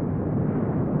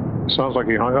 Sounds like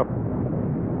he hung up.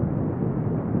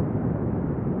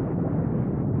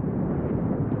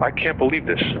 I can't believe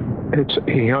this.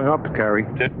 He hung up, Gary.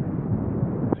 Did?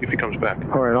 See if he comes back.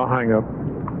 All right, I'll hang up.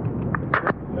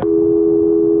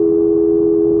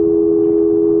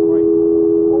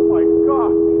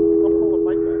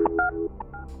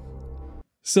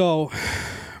 So,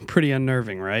 pretty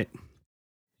unnerving, right?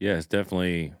 Yeah, it's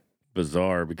definitely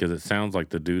bizarre because it sounds like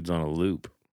the dude's on a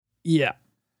loop. Yeah.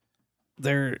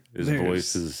 His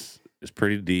voice is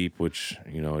pretty deep, which,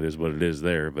 you know, it is what it is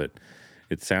there, but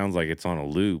it sounds like it's on a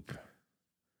loop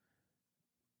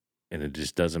and it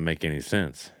just doesn't make any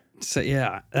sense. So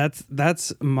yeah,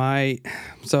 that's my.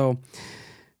 So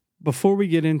before we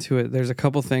get into it, there's a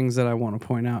couple things that I want to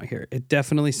point out here. It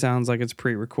definitely sounds like it's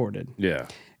pre-recorded. Yeah.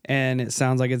 and it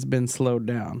sounds like it's been slowed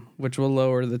down, which will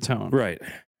lower the tone. Right.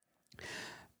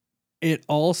 It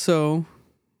also,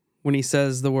 when he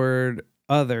says the word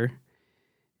other,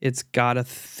 it's got a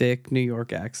thick New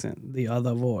York accent. The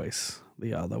other voice.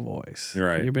 The other voice.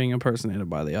 Right. You're being impersonated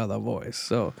by the other voice.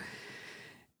 So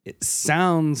it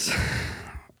sounds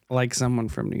like someone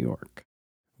from New York.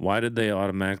 Why did they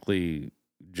automatically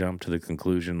jump to the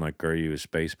conclusion, like, are you a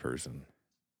space person?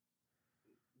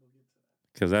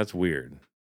 Because that's weird.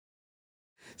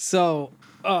 So,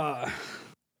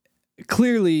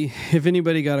 clearly, if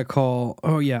anybody got a call,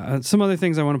 some other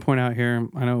things I want to point out here.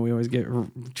 I know we always get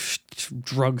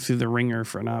drugged through the ringer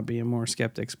for not being more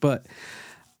skeptics, but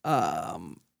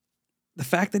the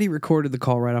fact that he recorded the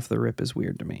call right off the rip is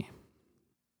weird to me.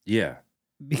 Yeah.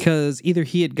 Because either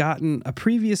he had gotten a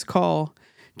previous call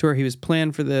to where he was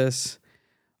planned for this,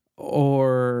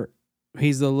 or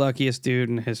he's the luckiest dude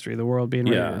in the history of the world being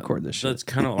ready to record this shit. That's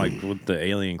kind of like with the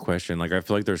alien question. Like, I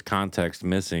feel like there's context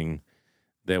missing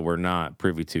that we're not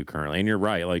privy to currently. And you're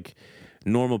right. Like,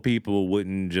 normal people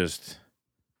wouldn't just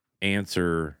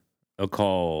answer a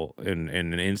call and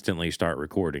instantly start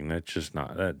recording. That's just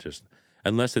not,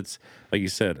 unless it's, like you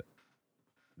said,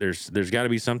 there's got to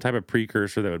be some type of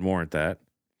precursor that would warrant that.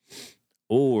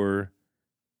 Or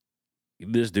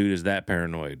this dude is that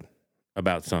paranoid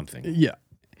about something. Yeah.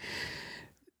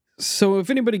 So if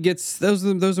anybody gets those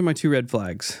are my two red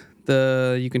flags.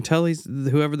 You can tell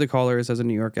whoever the caller is has a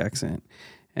New York accent,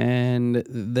 and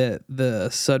that the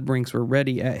Sudbrinks were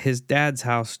ready at his dad's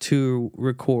house to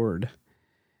record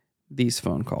these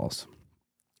phone calls.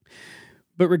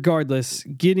 But regardless,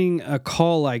 getting a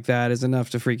call like that is enough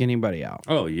to freak anybody out.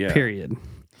 Oh yeah. Period.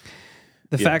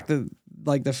 The fact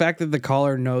that the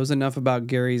caller knows enough about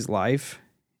Gary's life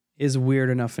is weird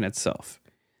enough in itself.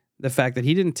 The fact that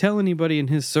he didn't tell anybody in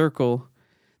his circle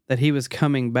that he was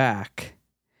coming back,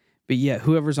 but yet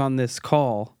whoever's on this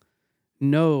call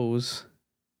knows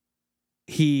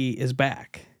he is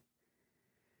back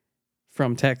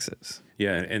from Texas.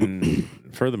 Yeah, and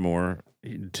furthermore,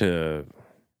 to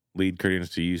lead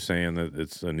credence to you saying that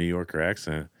it's a New Yorker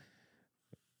accent,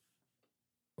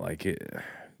 like it,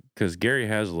 because Gary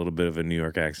has a little bit of a New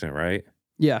York accent, right?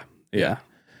 Yeah.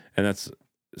 And that's,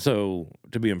 so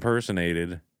to be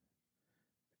impersonated,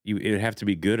 it'd have to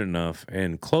be good enough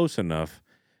and close enough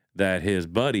that his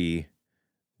buddy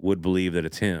would believe that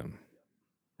it's him,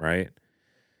 right?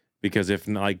 Because if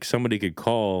like somebody could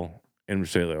call and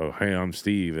say like, "Oh, hey, I'm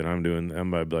Steve, and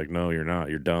I'm I'd be like, no, you're not.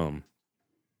 You're dumb.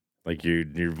 Like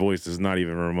your voice is not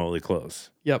even remotely close."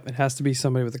 Yep, it has to be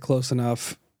somebody with a close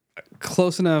enough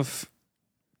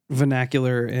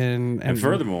vernacular and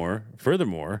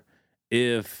furthermore,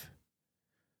 if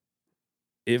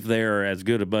they're as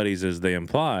good of buddies as they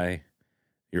imply,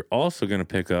 you're also going to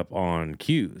pick up on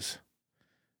cues.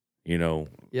 You know,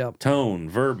 tone,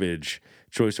 verbiage,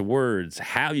 choice of words,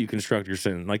 how you construct your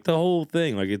sentence, like the whole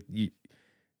thing. Like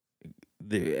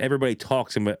everybody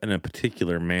talks in a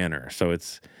particular manner, so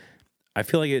I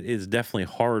feel like it is definitely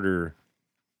harder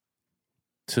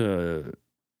to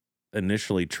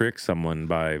initially trick someone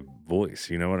by voice.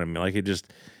 You know what I mean? Like it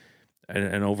just,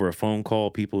 and over a phone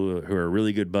call, people who are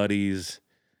really good buddies,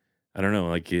 I don't know,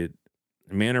 like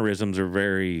mannerisms are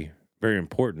very, very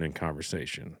important in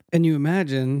conversation. And you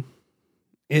imagine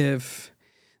if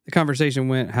the conversation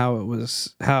went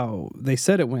how they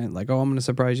said it went, like, "Oh, I'm going to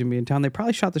surprise you and be in town." They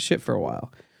probably shot the shit for a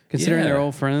while. Considering they're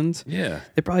old friends. Yeah.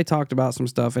 They probably talked about some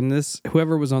stuff, and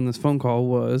whoever was on this phone call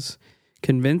was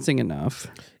convincing enough.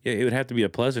 Yeah, it would have to be a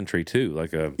pleasantry too.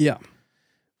 Like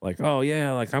oh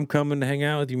yeah, like I'm coming to hang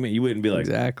out with you. You wouldn't be like,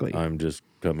 exactly, I'm just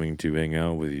coming to hang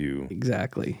out with you.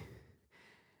 Exactly.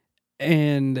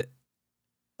 And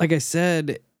like I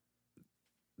said,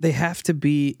 they have to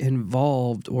be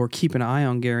involved or keep an eye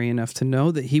on Gary enough to know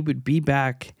that he would be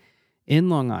back in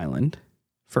Long Island,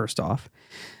 first off.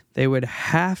 They would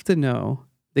have to know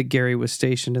that Gary was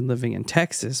stationed and living in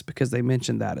Texas because they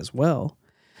mentioned that as well.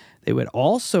 They would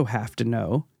also have to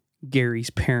know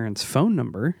Gary's parents' phone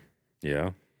number.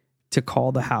 Yeah. To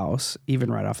call the house,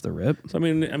 even right off the rip. So I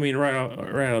mean, right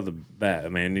out of the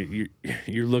bat, man,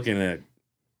 you're looking at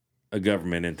a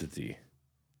government entity.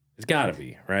 It's got to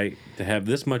be right to have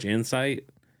this much insight.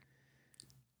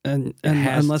 And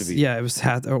unless it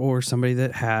was or somebody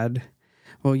that had.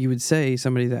 Well, you would say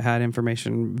somebody that had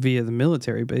information via the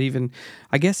military, but even,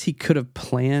 I guess he could have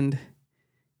planned,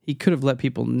 he could have let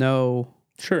people know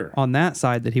on that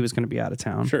side that he was going to be out of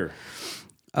town. Sure.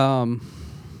 But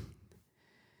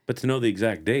to know the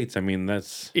exact dates, I mean,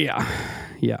 that's... Yeah.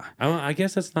 I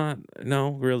guess that's not...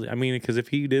 No, really. I mean, because if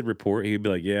he did report, he'd be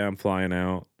like, yeah, I'm flying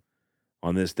out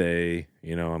on this day.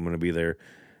 You know, I'm going to be there.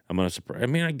 I'm gonna surprise. I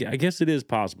mean, I guess it is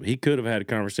possible. He could have had a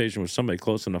conversation with somebody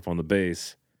close enough on the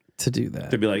base to do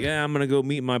that. to be like, yeah, I'm gonna go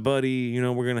meet my buddy. You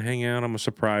know, we're gonna hang out. I'm gonna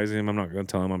surprise him. I'm not gonna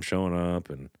tell him I'm showing up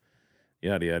and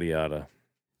yada yada yada.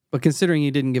 But considering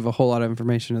he didn't give a whole lot of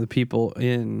information to the people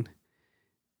in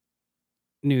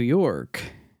New York,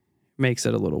 makes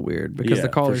it a little weird because Yeah, the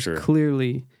for caller's sure.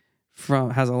 clearly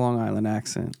has a Long Island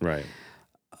accent. Right.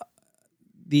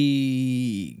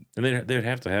 The And they'd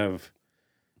have to have.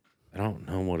 I don't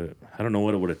know what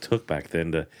it would have took back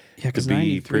then to because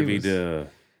be privy to.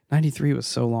 93 was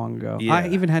so long ago. Yeah. I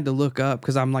even had to look up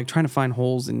because I'm like trying to find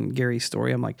holes in Gary's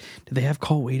story. I'm like, did they have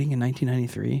call waiting in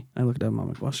 1993? I looked up. I'm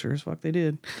like, well, sure as fuck they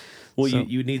did. Well, So-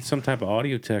 you need some type of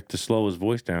audio tech to slow his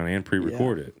voice down and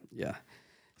pre-record it. Yeah,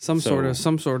 some So,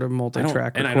 sort of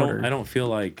multi-track recorder. I don't feel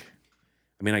like.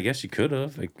 I mean, I guess you could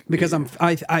have because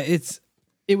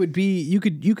it would be you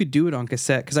could do it on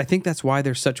cassette because I think that's why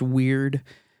there's such weird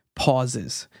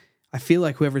pauses. I feel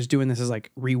like whoever's doing this is like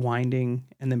rewinding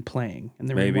and then playing and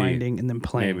then Maybe. rewinding and then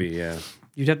playing. Maybe, yeah,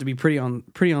 You'd have to be pretty on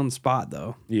the spot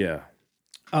though. yeah.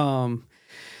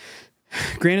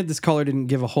 Granted, this caller didn't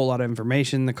give a whole lot of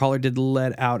information. The caller did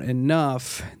let out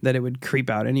enough that it would creep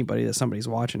out anybody that somebody's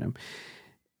watching him.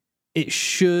 It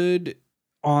should,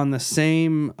 on the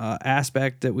same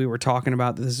aspect that we were talking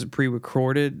about, that this is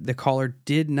pre-recorded, the caller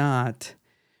did not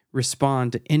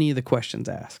respond to any of the questions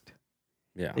asked.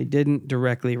 Yeah. They didn't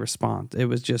directly respond. It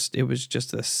was just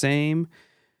the same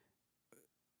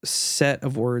set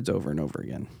of words over and over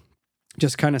again.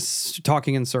 Just kind of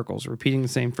talking in circles, repeating the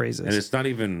same phrases. And it's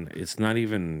not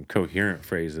even coherent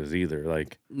phrases either.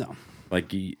 No.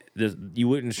 Like you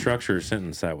wouldn't structure a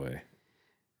sentence that way.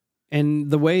 And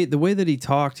the way that he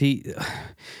talked,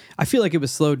 I feel like it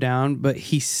was slowed down, but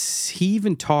he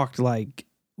even talked like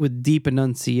with deep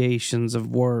enunciations of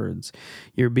words.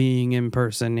 You're being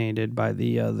impersonated by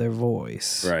the other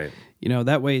voice. Right. You know,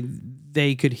 that way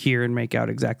they could hear and make out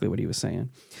exactly what he was saying.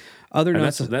 Other And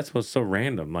notes, that's what's so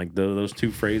random. Like those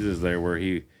two phrases there where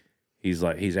he's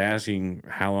asking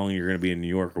how long you're going to be in New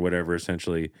York or whatever,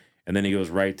 essentially. And then he goes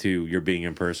right to you're being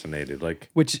impersonated. Like,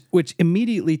 which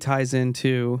immediately ties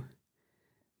into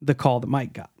the call that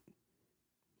Mike got.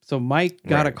 So Mike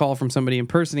got a Right. call from somebody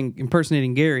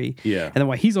impersonating Gary. yeah. And then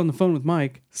while he's on the phone with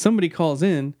Mike, somebody calls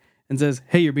in and says,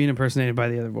 "Hey, you're being impersonated by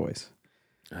the other voice."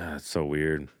 It's so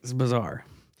weird. It's bizarre.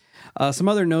 Some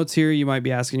other notes here you might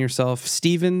be asking yourself.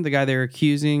 Steven, the guy they're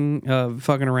accusing of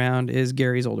fucking around, is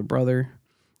Gary's older brother.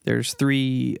 There's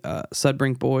 3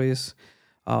 Sudbrink boys.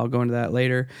 I'll go into that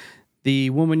later. The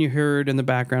woman you heard in the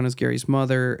background is Gary's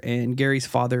mother, and Gary's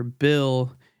father,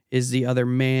 Bill, is the other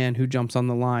man who jumps on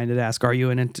the line to ask, "Are you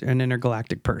an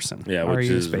intergalactic person? Yeah, Are which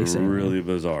you a is space alien?" really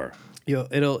bizarre.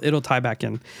 It'll tie back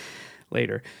in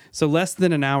later. So less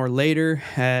than an hour later,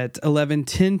 at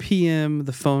 11:10 p.m.,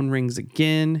 the phone rings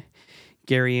again.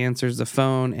 Gary answers the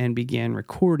phone and began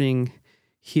recording.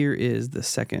 Here is the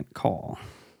second call.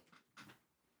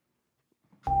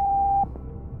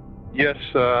 Yes,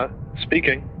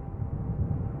 speaking.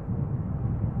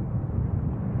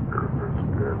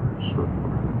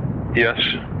 Yes.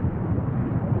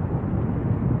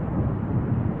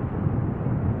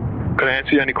 Can I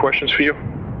answer any questions for you?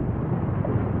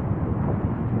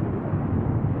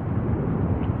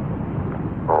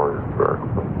 Are you back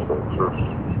from Texas?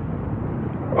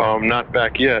 Not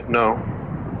back yet, no.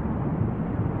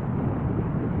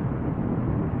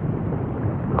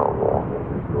 How long are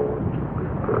you going to be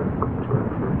back from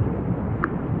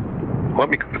Texas? Let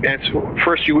me answer.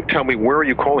 First, you tell me, where are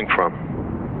you calling from?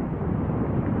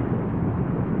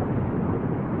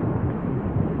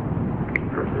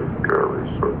 This is Gary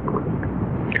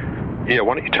Sudbrink. Yeah,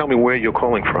 why don't you tell me where you're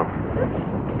calling from?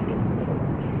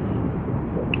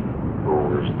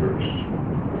 Who is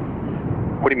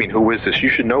this? What do you mean, who is this? You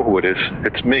should know who it is.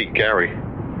 It's me, Gary.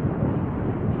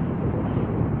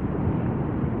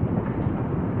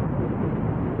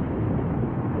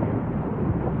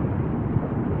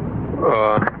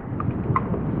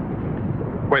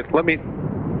 Wait, let me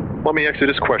ask you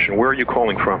this question. Where are you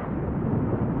calling from?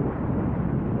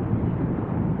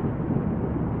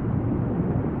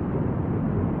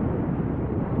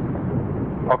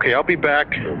 Okay, I'll be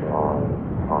back. And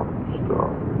I'm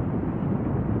Scott.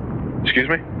 Excuse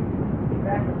me?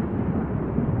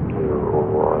 You're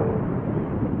Orion.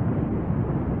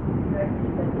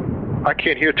 I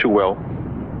can't hear too well.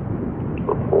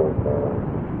 The full moon.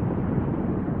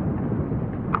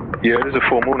 Yeah, it is a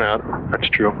full moon out. That's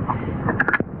true.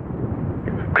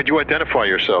 Could you identify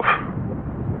yourself?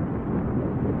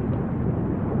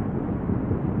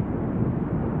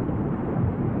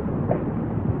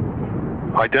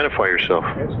 Identify yourself.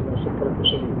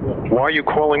 Why are you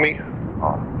calling me?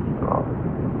 I'm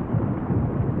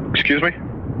Excuse me?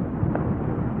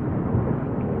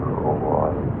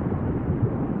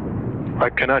 I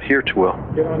cannot hear too well.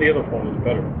 Get on the other phone, it's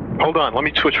better. Hold on, let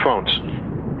me switch phones.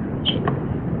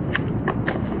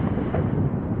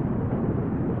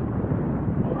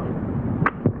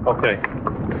 Okay.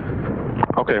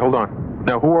 Okay, hold on.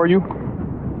 Now, who are you?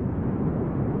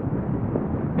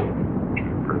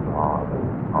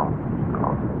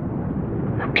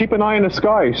 Keep an eye in the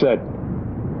sky, he said.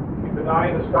 Keep an eye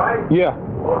in the sky? Yeah.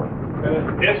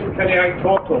 Ask him, can I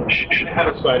talk to him? I had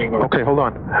a sighting. Okay, hold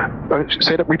on.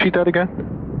 Say that, repeat that again.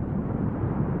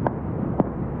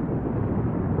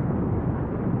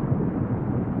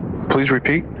 Please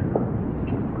repeat.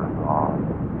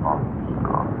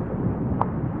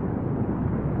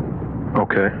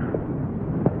 Okay.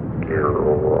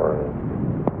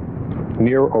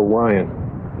 Near Orion.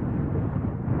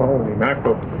 Holy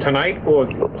mackerel. Tonight or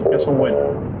guess on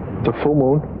when? The full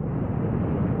moon.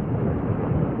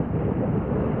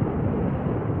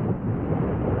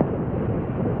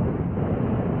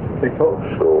 They told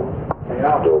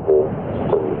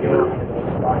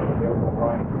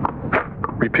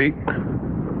Repeat.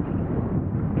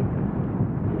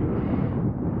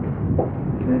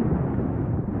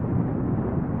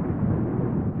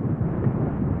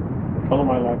 Tell him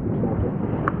I like to talk to him.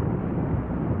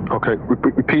 Okay,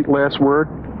 repeat last word.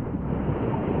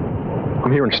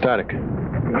 I'm hearing static.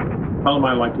 Tell him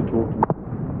I like to talk to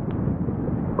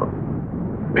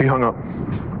him. He hung up.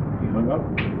 He hung up?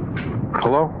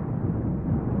 Hello?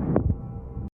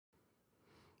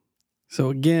 So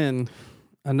again,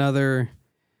 another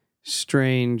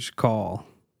strange call.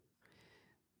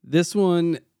 This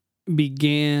one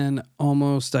began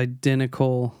almost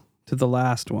identical to the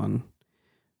last one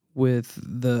with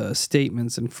the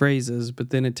statements and phrases,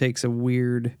 but then it takes a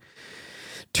weird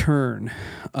turn.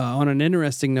 On an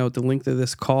interesting note, the length of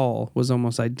this call was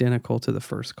almost identical to the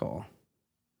first call.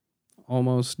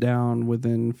 Almost down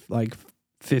within like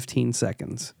 15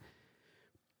 seconds.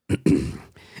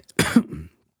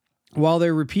 While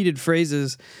they're repeated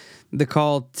phrases, the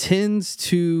call tends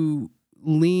to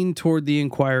lean toward the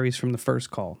inquiries from the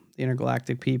first call, the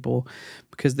intergalactic people,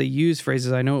 because they use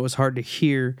phrases. I know it was hard to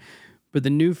hear, but the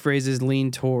new phrases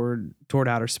lean toward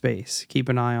outer space. Keep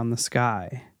an eye on the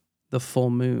sky, the full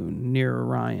moon, near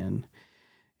Orion.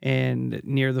 And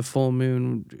near the full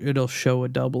moon, it'll show a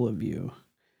double of you.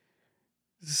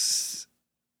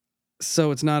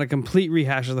 So it's not a complete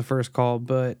rehash of the first call,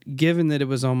 but given that it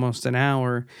was almost an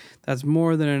hour, that's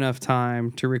more than enough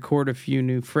time to record a few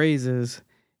new phrases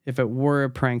if it were a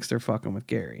prankster fucking with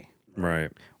Gary.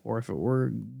 Right. Or if it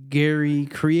were Gary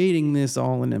creating this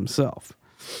all in himself.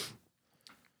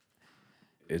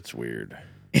 It's weird.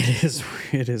 It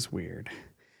is weird.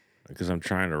 Because I'm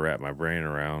trying to wrap my brain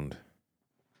around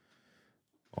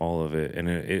all of it.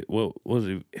 And what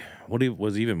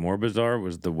was even more bizarre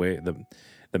was the way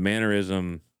the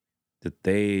mannerism that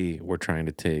they were trying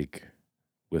to take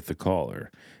with the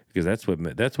caller, because that's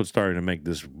what's starting to make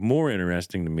this more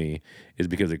interesting to me, is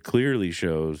because it clearly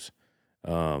shows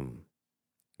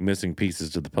missing pieces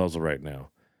to the puzzle right now,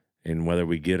 and whether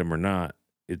we get them or not,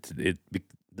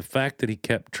 the fact that he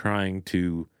kept trying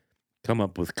to come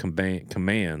up with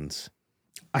commands.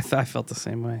 I felt the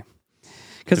same way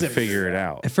To figure it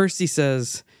out. At first he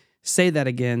says, "Say that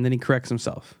again," then he corrects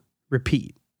himself.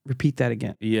 Repeat that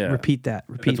again. Yeah. Repeat that.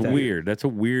 That's weird. That's a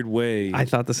weird way. I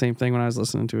thought the same thing when I was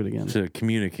listening to it again. To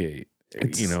communicate,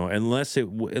 unless it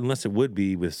would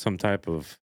be with some type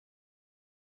of.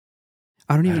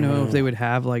 I don't even know if they would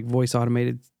have like voice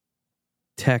automated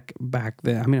tech back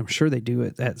then. I mean, I'm sure they do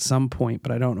it at some point,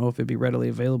 but I don't know if it'd be readily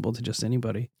available to just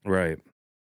anybody. Right.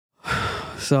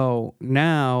 So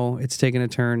now it's taken a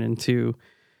turn into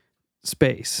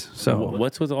space. So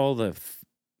what's with all the?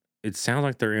 It sounds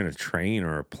like they're in a train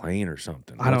or a plane or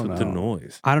something. I don't know. What's with the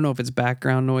noise? I don't know if it's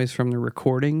background noise from the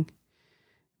recording,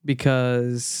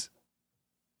 because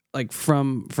like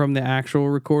from the actual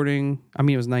recording, I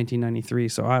mean, it was 1993,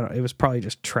 so it was probably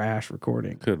just trash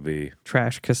recording. Could be.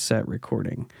 Trash cassette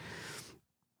recording.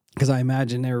 Because I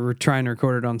imagine they were trying to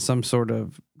record it on some sort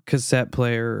of cassette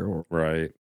player or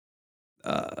right.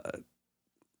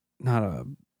 Not a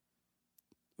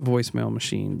voicemail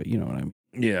machine, but you know what I mean.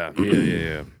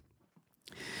 Yeah.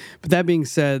 But that being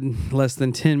said, less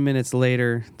than 10 minutes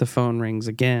later, the phone rings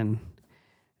again,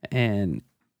 and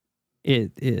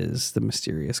it is the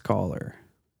mysterious caller.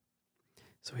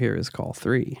 So here is call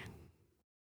 3.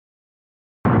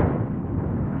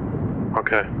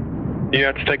 Okay.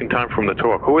 Yeah, it's taking time for him to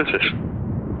talk. Who is this?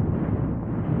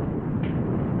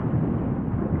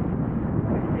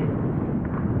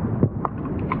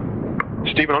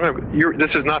 Stephen,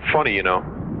 this is not funny, you know.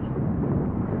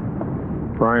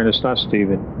 Brian, it's not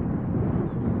Steven.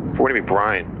 What do you mean,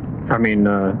 Brian? I mean,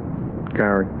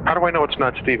 Gary. How do I know it's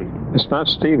not Steven? It's not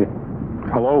Steven.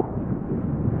 Hello?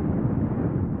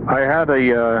 I had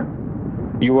a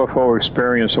UFO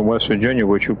experience in West Virginia,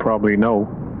 which you probably know.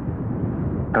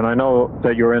 And I know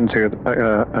that you're an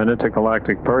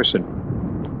intergalactic person.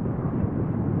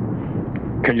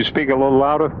 Can you speak a little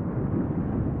louder?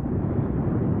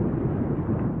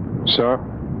 Sir?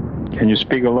 Can you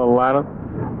speak a little louder?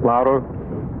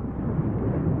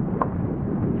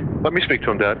 Let me speak to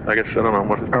him, Dad. I guess I don't know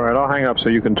what. All right, I'll hang up so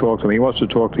you can talk to me. He wants to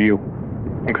talk to you.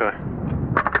 Okay.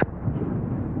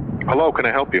 Hello, can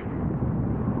I help you?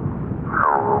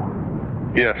 Hello.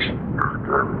 Yes. This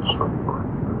guy is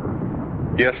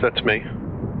somebody. Yes, that's me. This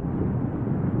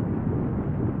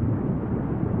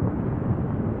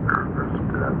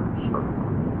guy is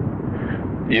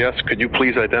somebody. Yes, could you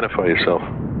please identify yourself?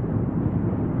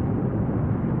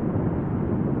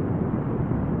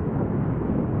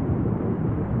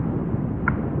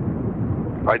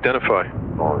 Identify.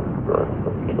 Oh, you guys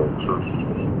from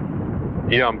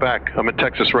Texas? Yeah, I'm back. I'm in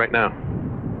Texas right now.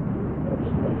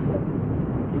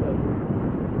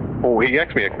 Oh, he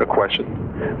asked me a question.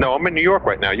 No, I'm in New York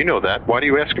right now. You know that. Why are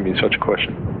you asking me such a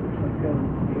question?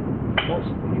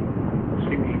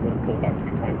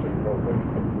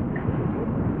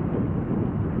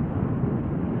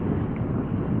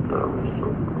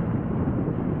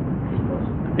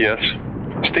 Yes.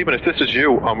 Stephen, if this is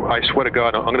you, I swear to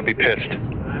God, I'm going to be pissed.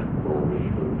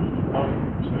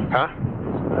 Huh?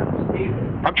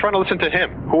 I'm trying to listen to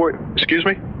him. Excuse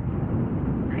me?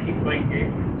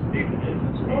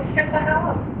 Get the hell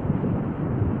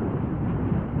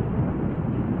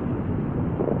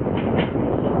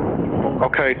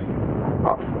up. Okay.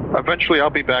 Eventually, I'll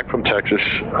be back from Texas.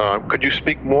 Could you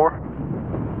speak more?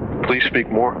 Please speak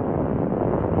more.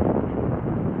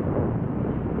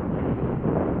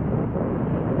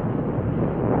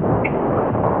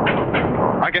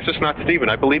 I guess it's not Steven.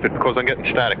 I believe it because I'm getting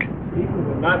static.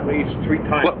 Not at least 3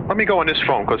 times. Let me go on this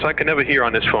phone because I can never hear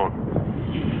on this phone.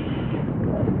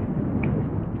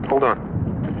 Hold on.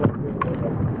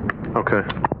 Okay.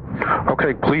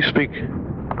 Okay, please speak.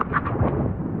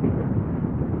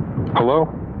 Hello?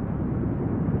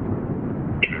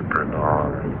 Keep an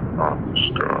eye on the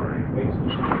sky.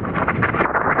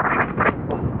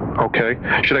 Okay.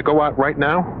 Should I go out right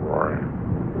now? Right.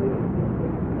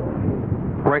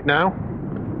 Right now?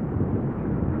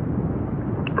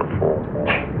 The full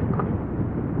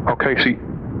moon. Okay, see,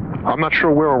 I'm not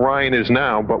sure where Orion is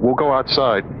now, but we'll go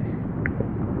outside.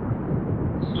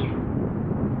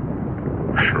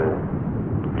 Show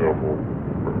double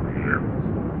from here.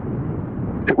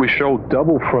 It would show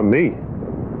double from me.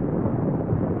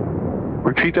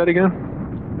 Repeat that again?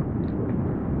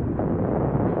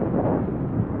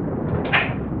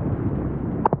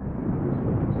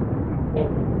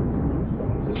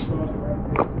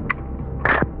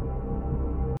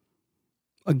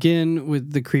 Again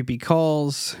with the creepy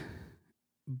calls,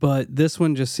 but this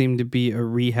one just seemed to be a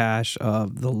rehash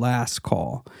of the last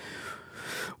call,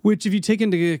 which if you take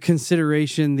into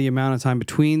consideration the amount of time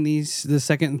between the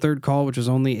second and third call, which was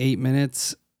only 8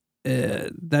 minutes,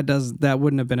 that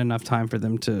wouldn't have been enough time for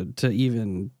them to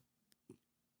even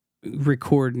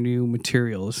record new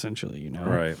material, essentially, you know?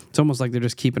 Right. It's almost like they're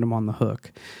just keeping them on the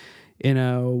hook. In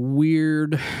a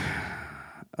weird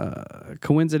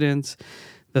coincidence,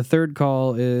 the third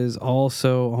call is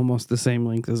also almost the same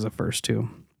length as the first two.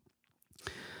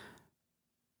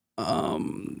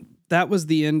 That was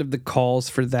the end of the calls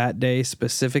for that day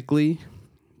specifically,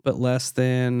 but less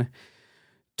than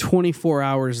 24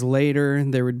 hours later,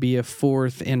 there would be a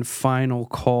fourth and final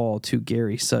call to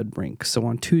Gary Sudbrink. So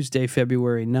on Tuesday,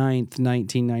 February 9th,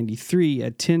 1993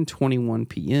 at 10:21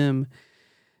 p.m.,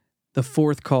 the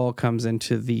fourth call comes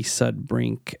into the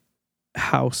Sudbrink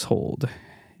household.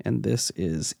 And this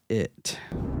is it.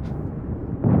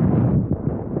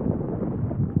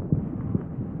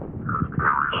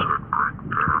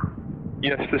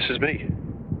 Yes, this is me.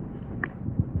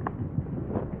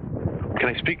 Can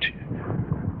I speak to you?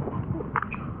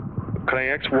 Can I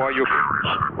ask why you're...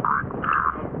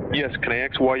 Yes, can I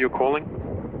ask why you're calling?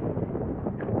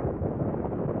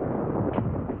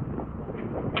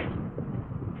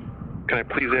 Can I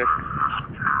please ask...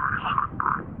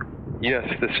 Yes,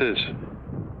 this is.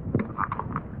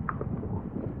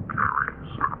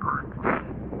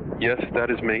 Yes, that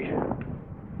is me.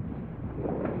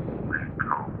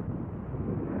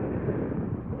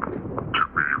 To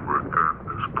be within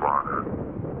this planet.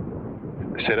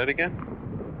 Say that again?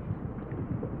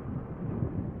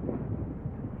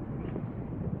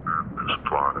 This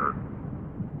planet.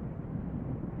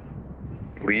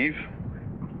 Leave?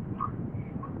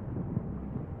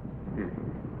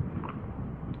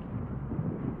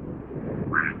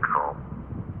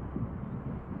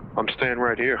 I'm staying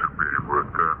right here. Be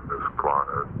within this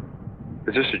planet.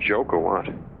 Is this a joke or what?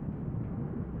 The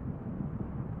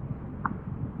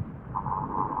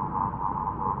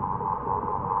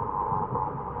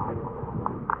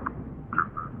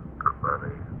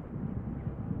many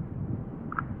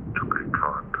to be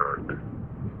contacted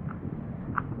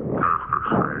as the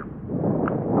same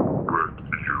with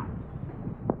you.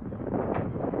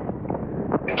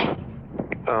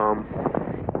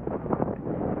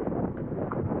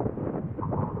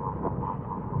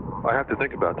 I have to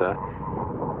think about that.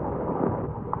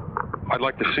 I'd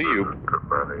like to see you. The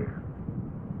many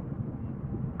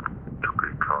to be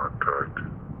contacted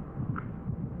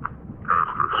as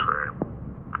the same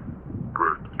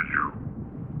with you.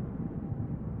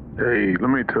 Hey, let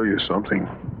me tell you something.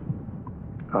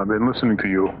 I've been listening to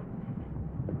you,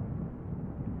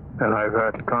 and I've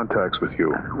had contacts with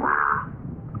you.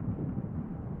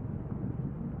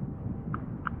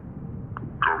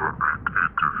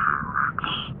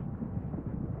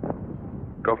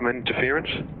 Government interference?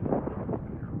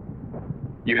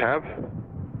 You have?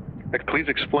 Please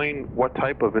explain what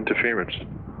type of interference.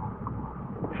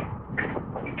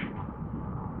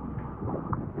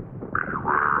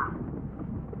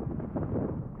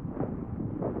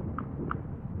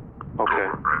 Okay.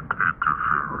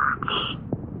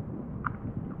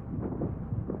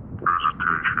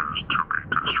 Visitations to be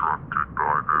disrupted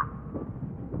by them.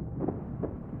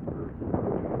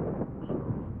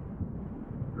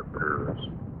 Appears.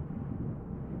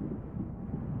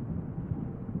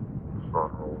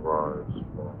 Sun will rise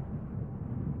from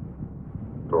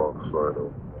dark side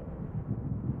of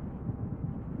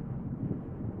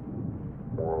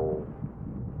world.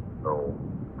 No.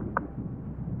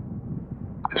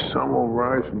 The sun will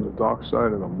rise from the dark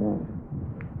side of the moon.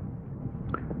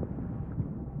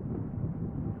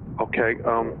 Okay,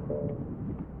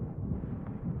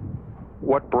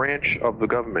 what branch of the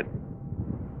government?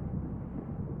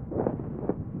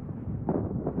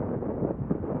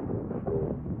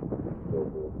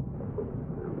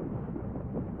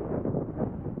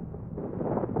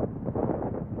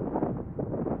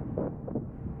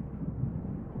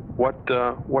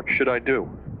 What should I do?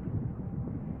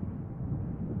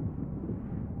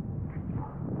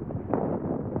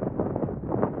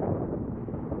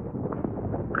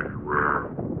 Beware.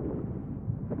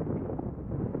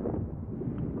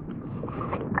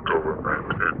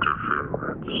 Government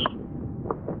interference.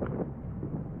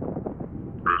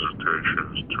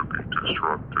 Visitations to be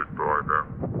disrupted by them.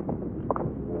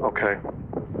 Okay.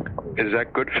 Is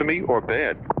that good for me or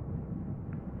bad?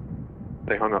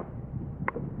 They hung up.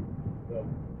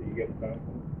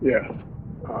 Yeah.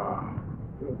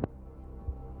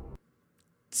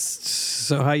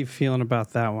 So how you feeling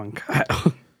about that one,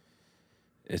 Kyle?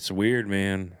 It's weird,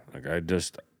 man. Like I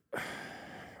don't.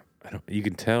 You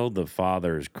can tell the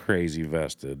father is crazy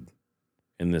vested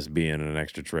in this being an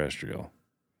extraterrestrial.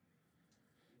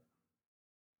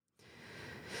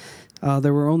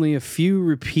 There were only a few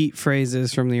repeat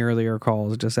phrases from the earlier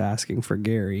calls just asking for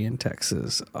Gary in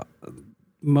Texas.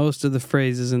 Most of the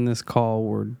phrases in this call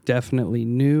were definitely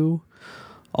new,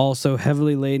 also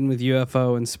heavily laden with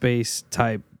UFO and space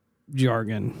type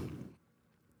jargon.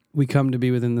 We come to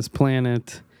be within this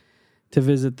planet. To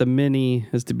visit the many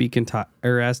as to be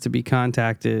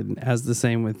contacted as the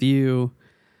same with you.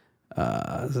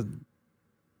 The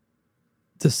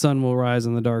sun will rise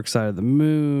on the dark side of the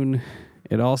moon.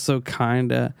 It also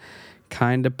kind of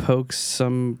pokes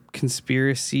some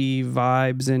conspiracy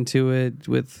vibes into it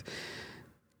with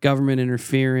government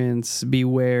interference,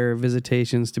 beware,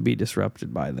 visitations to be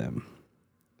disrupted by them.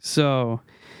 So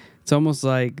it's almost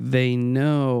like they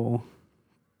know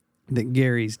that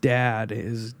Gary's dad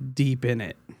is deep in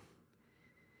it.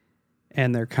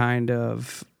 And they're kind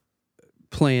of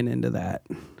playing into that.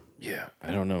 Yeah,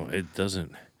 I don't know. It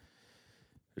doesn't.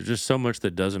 There's just so much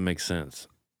that doesn't make sense.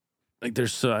 Like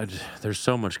there's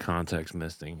so much context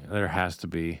missing. There has to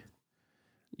be.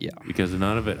 Yeah. Because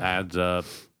none of it adds up.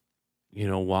 You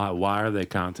know, why are they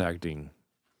contacting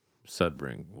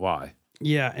Sudbring? Why?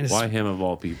 Yeah, and why him of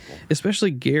all people?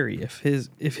 Especially Gary. If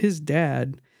his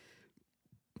dad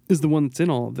is the one that's in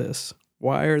all of this,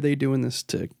 why are they doing this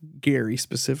to Gary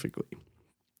specifically?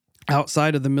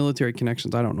 Outside of the military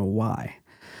connections, I don't know why.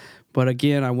 But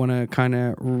again, I want to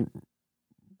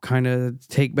kind of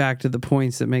take back to the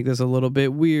points that make this a little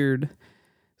bit weird.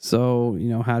 So, you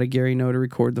know, how did Gary know to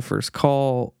record the first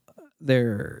call?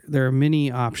 There are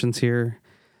many options here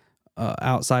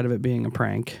outside of it being a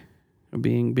prank,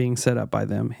 being set up by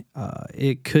them.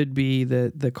 It could be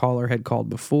that the caller had called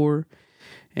before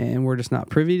and we're just not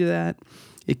privy to that.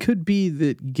 It could be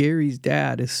that Gary's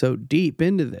dad is so deep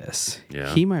into this,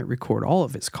 he might record all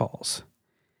of his calls.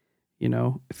 You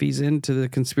know, if he's into the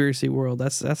conspiracy world,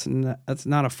 that's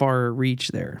not a far reach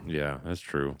there. Yeah, that's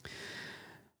true.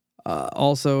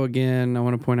 Also, again, I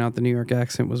want to point out the New York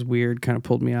accent was weird, kind of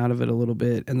pulled me out of it a little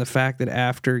bit. And the fact that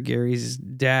after Gary's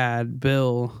dad,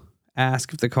 Bill,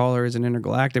 asked if the caller is an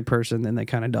intergalactic person, then they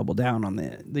kind of double down on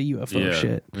the UFO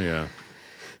shit. Yeah.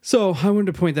 So I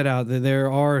wanted to point that out, that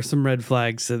there are some red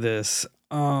flags to this.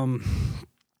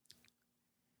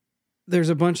 There's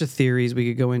a bunch of theories we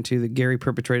could go into that Gary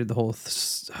perpetrated the whole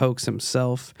hoax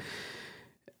himself.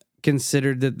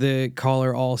 Considered that the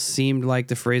caller all seemed like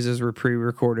the phrases were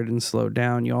pre-recorded and slowed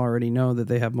down. You already know that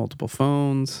they have multiple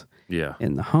phones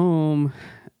in the home.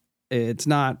 It's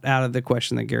not out of the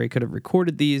question that Gary could have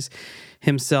recorded these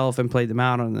himself and played them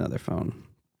out on another phone.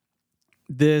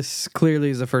 This clearly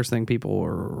is the first thing people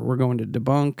were going to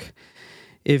debunk.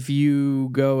 If you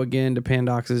go again to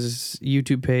Pandox's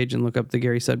YouTube page and look up the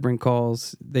Gary Sudbrink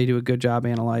calls, they do a good job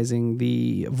analyzing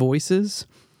the voices.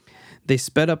 They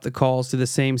sped up the calls to the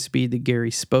same speed that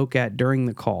Gary spoke at during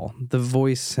the call. The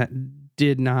voice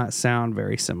did not sound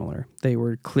very similar. They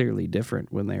were clearly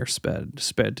different when they are sped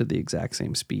to the exact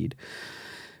same speed.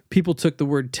 People took the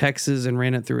word Texas and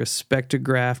ran it through a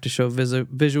spectrograph to show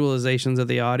visualizations of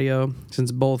the audio.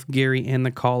 Since both Gary and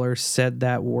the caller said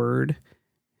that word,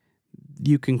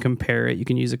 you can compare it. You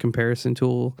can use a comparison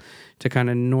tool to kind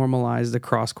of normalize the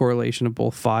cross correlation of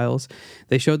both files.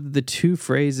 They showed that the two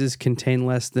phrases contain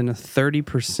less than a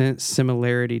 30%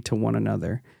 similarity to one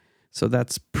another. So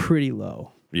that's pretty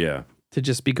low. Yeah. To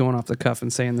just be going off the cuff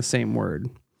and saying the same word.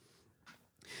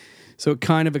 So it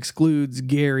kind of excludes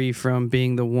Gary from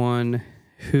being the one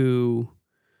who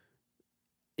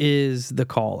is the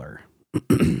caller.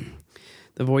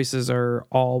 The voices are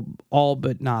all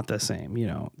but not the same. You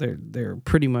know, they're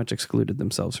pretty much excluded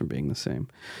themselves from being the same.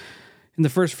 In the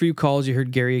first few calls, you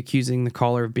heard Gary accusing the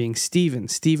caller of being Steven.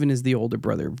 Steven is the older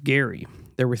brother of Gary.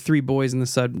 There were 3 boys in the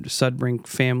Sudbrink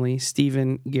family: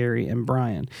 Steven, Gary, and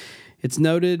Brian. It's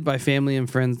noted by family and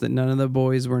friends that none of the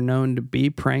boys were known to be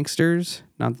pranksters.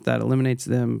 Not that that eliminates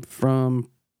them from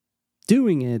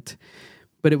doing it,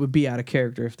 but it would be out of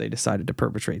character if they decided to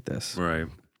perpetrate this. Right.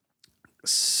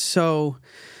 So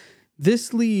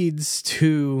this leads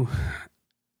to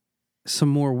some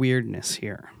more weirdness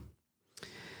here.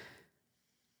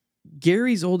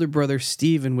 Gary's older brother,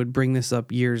 Steven, would bring this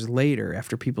up years later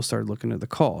after people started looking at the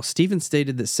call. Steven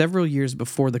stated that several years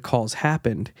before the calls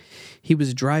happened, he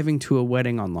was driving to a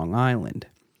wedding on Long Island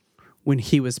when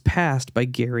he was passed by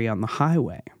Gary on the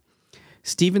highway.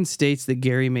 Steven states that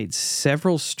Gary made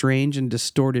several strange and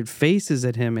distorted faces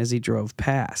at him as he drove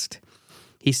past.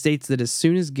 He states that as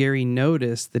soon as Gary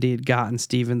noticed that he had gotten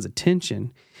Steven's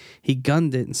attention, he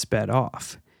gunned it and sped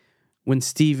off. When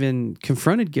Steven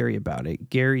confronted Gary about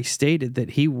it, Gary stated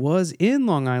that he was in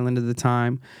Long Island at the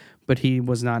time, but he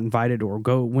was not invited or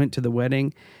went to the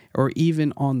wedding or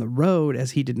even on the road,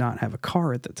 as he did not have a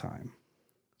car at the time.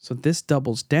 So this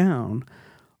doubles down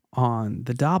on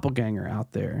the doppelganger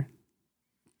out there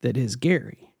that is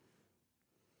Gary.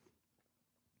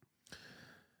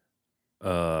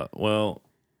 Well,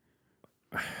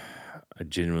 I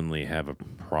genuinely have a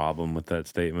problem with that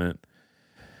statement.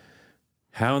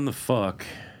 How in the fuck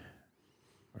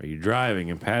are you driving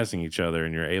and passing each other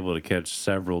and you're able to catch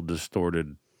several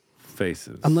distorted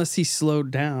faces? Unless he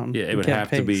slowed down. Yeah, it would have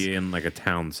to be in like a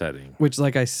town setting. Which,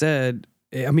 like I said,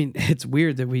 I mean, it's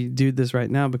weird that we do this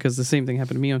right now because the same thing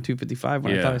happened to me on 255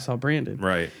 when I thought I saw Brandon.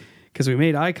 Right. Because we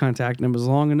made eye contact and it was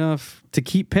long enough to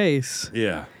keep pace.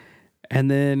 Yeah.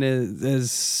 And then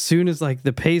as soon as like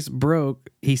the pace broke,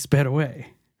 he sped away.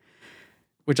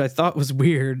 Which I thought was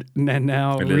weird. And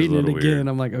now reading it again, weird.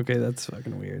 I'm like, okay, that's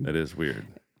fucking weird. That is weird.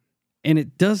 And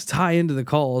it does tie into the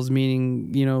calls,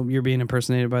 meaning, you know, you're being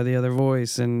impersonated by the other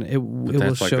voice, and it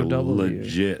will show like double of you.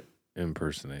 Legit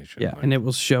impersonation. Yeah, like, and it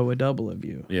will show a double of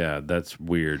you. Yeah, that's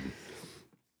weird.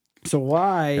 So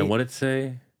why? And what did it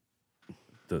say?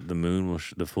 The moon will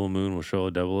the full moon will show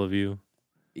a double of you.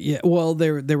 Yeah, well,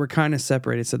 they were kind of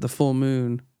separated. It said the full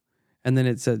moon, and then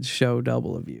it said show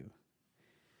double of you.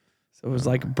 So it was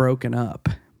like broken up.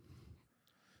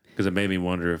 Because it made me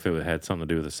wonder if it had something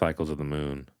to do with the cycles of the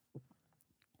moon.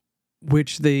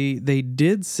 Which they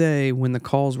did say when the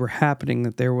calls were happening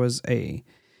that there was a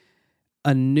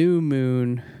new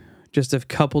moon just a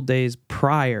couple days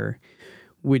prior,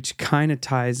 which kind of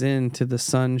ties into the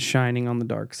sun shining on the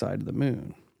dark side of the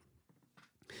moon.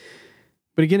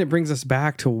 But again, it brings us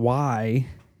back to why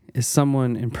is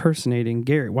someone impersonating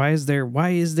Gary? Why is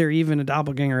there even a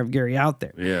doppelganger of Gary out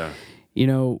there? Yeah. You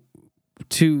know,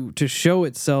 to show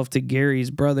itself to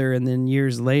Gary's brother, and then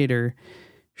years later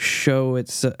show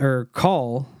its or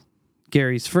call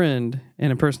Gary's friend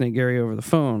and impersonate Gary over the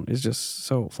phone is just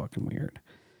so fucking weird.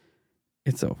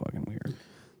 It's so fucking weird.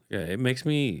 Yeah, it makes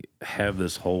me have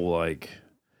this whole like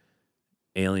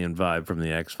alien vibe from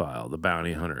the X-File, the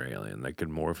bounty hunter alien that could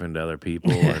morph into other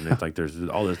people, and it's like there's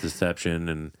all this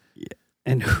deception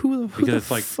And who the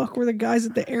fuck were the guys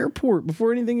at the airport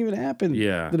before anything even happened?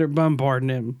 Yeah. That are bombarding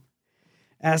him,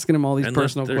 asking him all these and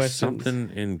personal there's questions. something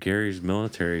in Gary's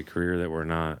military career that we're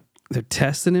not. They're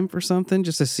testing him for something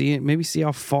just to see it, maybe see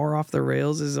how far off the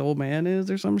rails his old man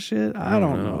is or some shit. I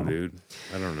don't know, dude.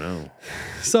 I don't know.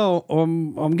 So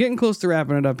I'm getting close to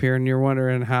wrapping it up here, and you're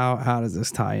wondering how does this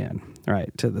tie in,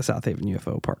 right, to the South Haven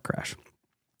UFO park crash?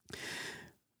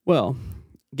 Well,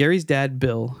 Gary's dad,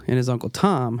 Bill, and his uncle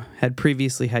Tom had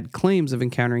previously had claims of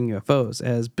encountering UFOs,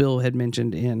 as Bill had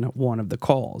mentioned in one of the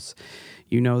calls.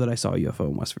 You know that I saw a UFO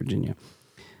in West Virginia.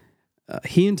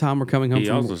 He and Tom were coming home He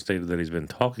from... also stated that he's been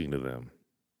talking to them.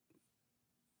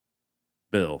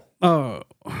 Bill. Oh.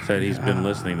 Said he's been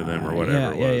listening to them or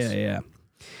whatever it was. Yeah.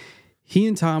 He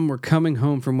and Tom were coming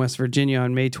home from West Virginia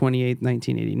on May 28,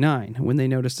 1989, when they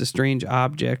noticed a strange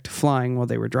object flying while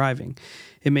they were driving.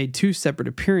 It made two separate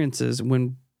appearances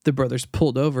when the brothers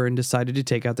pulled over and decided to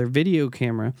take out their video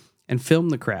camera and film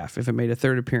the craft if it made a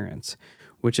third appearance,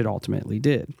 which it ultimately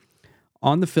did.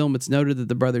 On the film, it's noted that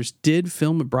the brothers did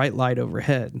film a bright light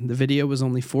overhead. The video was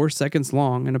only 4 seconds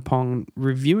long, and upon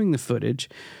reviewing the footage,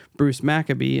 Bruce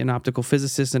Maccabee, an optical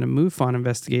physicist and a MUFON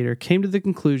investigator, came to the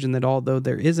conclusion that although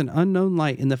there is an unknown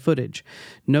light in the footage,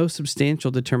 no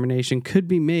substantial determination could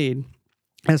be made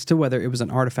as to whether it was an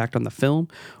artifact on the film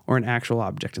or an actual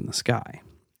object in the sky.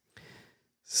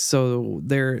 So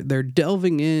they're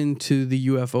delving into the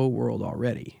UFO world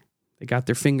already. They got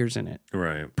their fingers in it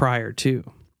prior to.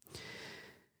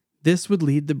 This would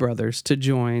lead the brothers to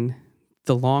join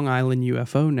the Long Island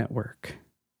UFO Network,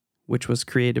 which was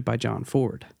created by John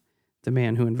Ford, the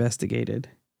man who investigated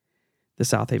the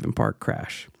South Haven Park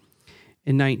crash.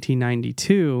 In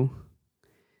 1992,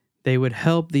 they would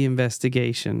help the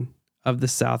investigation of the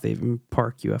South Haven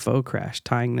Park UFO crash,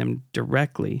 tying them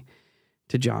directly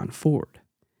to John Ford.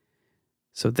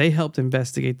 So they helped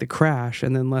investigate the crash,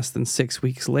 and then less than 6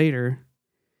 weeks later,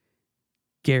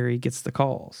 Gary gets the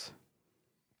calls.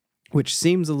 Which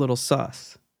seems a little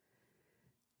sus.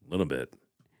 A little bit.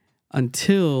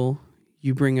 Until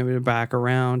you bring it back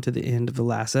around to the end of the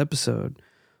last episode,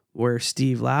 where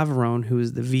Steve Lavarone, who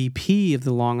is the VP of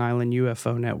the Long Island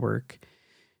UFO Network,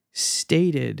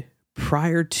 stated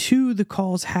prior to the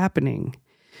calls happening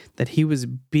that he was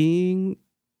being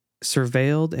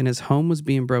surveilled and his home was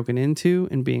being broken into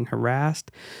and being harassed,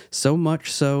 so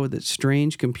much so that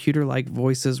strange computer-like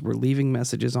voices were leaving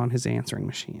messages on his answering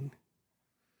machine.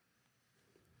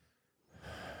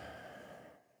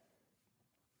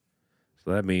 So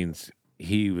that means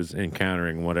he was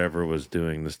encountering whatever was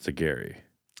doing this to Gary.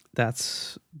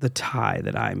 That's the tie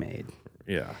that I made.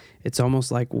 Yeah. It's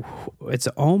almost like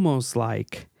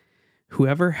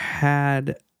whoever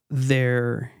had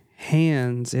their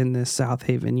hands in this South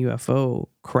Haven UFO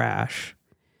crash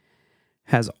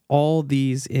has all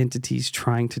these entities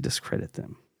trying to discredit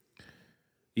them.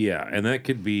 Yeah, and that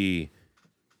could be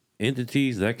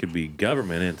entities, that could be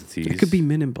government entities. It could be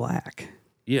Men in Black.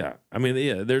 Yeah, I mean,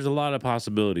 yeah, there's a lot of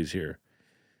possibilities here.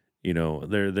 You know,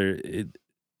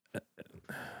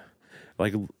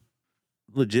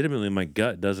 legitimately, my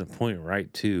gut doesn't point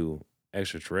right to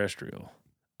extraterrestrial,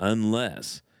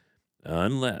 unless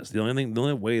the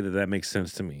only way that makes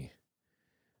sense to me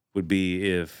would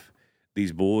be if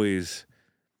these boys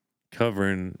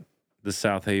covering the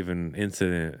South Haven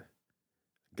incident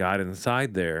got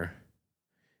inside that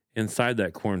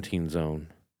quarantine zone.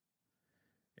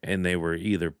 And they were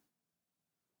either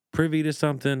privy to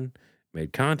something,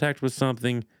 made contact with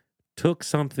something, took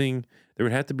something. There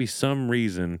would have to be some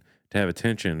reason to have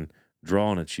attention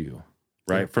drawn at you,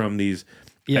 right? Yeah. From these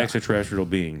extraterrestrial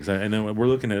beings. And then we're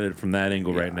looking at it from that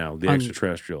angle right now, the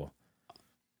extraterrestrial.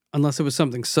 Unless it was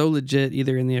something so legit,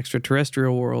 either in the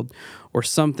extraterrestrial world or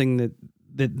something that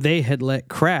they had let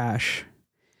crash,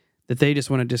 that they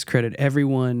just want to discredit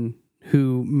everyone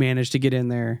who managed to get in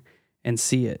there and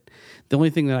see it. The only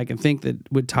thing that I can think that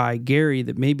would tie Gary,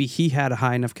 that maybe he had a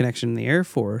high enough connection in the Air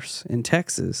Force in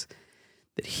Texas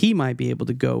that he might be able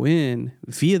to go in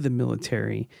via the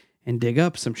military and dig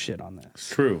up some shit on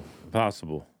this. True.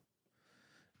 Possible.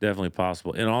 Definitely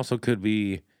possible. And also could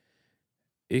be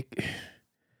the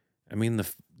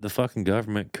fucking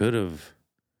government could have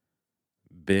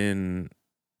been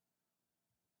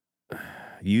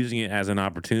using it as an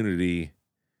opportunity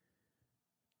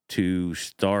to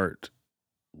start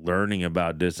learning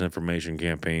about disinformation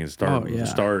campaigns,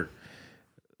 start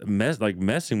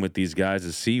messing with these guys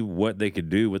to see what they could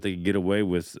do, what they could get away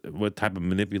with, what type of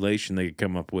manipulation they could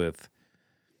come up with.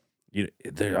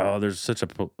 There's such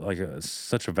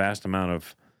a vast amount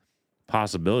of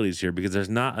possibilities here because there's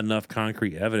not enough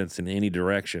concrete evidence in any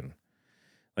direction.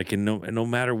 Like no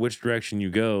matter which direction you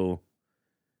go,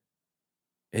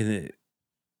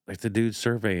 like the dude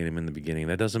surveying him in the beginning,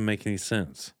 that doesn't make any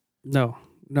sense. No,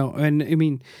 and I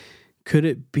mean, could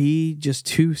it be just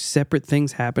two separate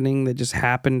things happening that just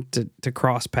happened to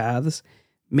cross paths?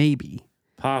 Maybe.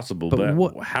 Possible,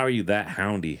 but how are you that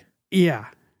houndy? Yeah,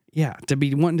 to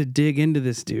be wanting to dig into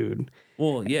this dude.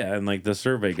 Well, yeah, and like the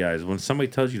survey guys, when somebody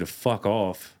tells you to fuck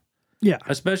off, yeah,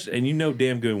 especially, and you know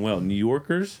damn good and well, New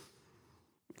Yorkers,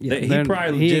 yeah, he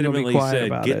probably legitimately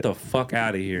said, "Get it. the fuck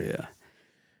out of here." Yeah,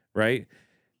 right.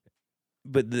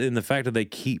 But in the fact that they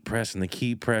keep pressing,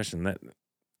 that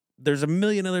there's a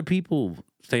million other people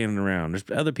standing around. There's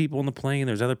other people on the plane.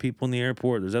 There's other people in the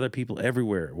airport. There's other people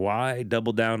everywhere. Why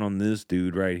double down on this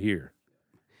dude right here?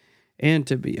 And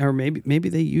maybe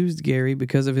they used Gary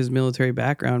because of his military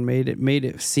background, made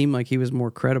it seem like he was more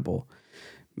credible.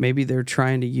 Maybe they're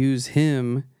trying to use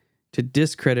him to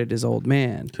discredit his old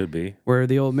man. Could be. Where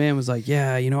the old man was like,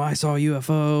 yeah, I saw a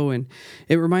UFO. And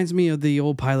it reminds me of the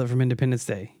old pilot from Independence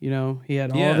Day. He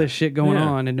had all this shit going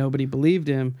on and nobody believed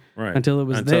him until it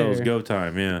was there. Until it was go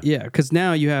time, yeah. Yeah, because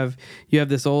now you have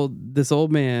this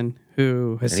old man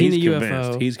who has seen a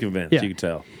UFO. He's convinced, you can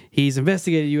tell. He's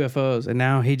investigated UFOs, and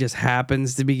now he just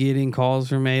happens to be getting calls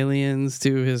from aliens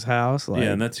to his house.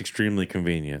 And that's extremely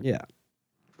convenient. Yeah.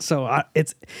 So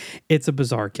it's a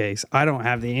bizarre case. I don't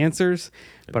have the answers,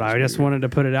 but I just wanted to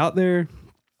put it out there.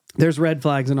 There's red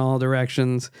flags in all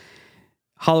directions.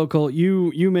 Hollow Cult,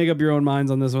 you make up your own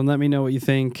minds on this one. Let me know what you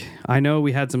think. I know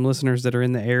we had some listeners that are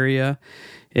in the area.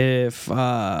 If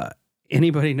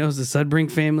anybody knows the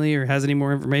Sudbrink family or has any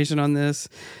more information on this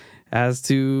as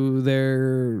to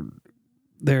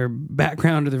their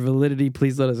background or their validity,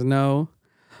 please let us know.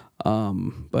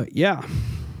 But yeah.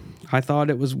 I thought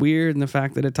it was weird, and the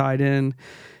fact that it tied in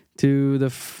to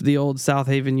the old South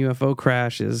Haven UFO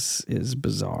crash is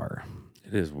bizarre.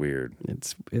 It is weird.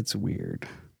 It's weird.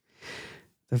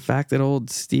 The fact that old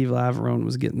Steve Laverone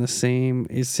was getting the same,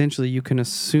 essentially you can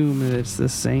assume that it's the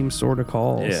same sort of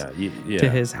calls to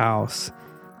his house.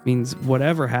 Means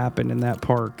whatever happened in that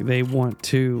park, they want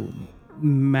to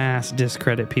mass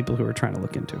discredit people who are trying to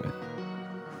look into it.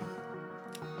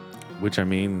 Which, I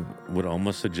mean, would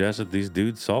almost suggest that these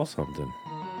dudes saw something.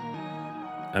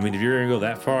 I mean, if you're going to go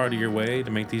that far out of your way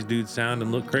to make these dudes sound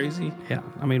and look crazy. Yeah.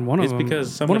 I mean, one of them. It's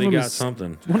because somebody got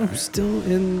something. One of them's still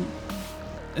in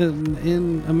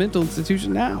a mental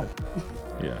institution now.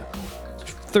 Yeah.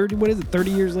 30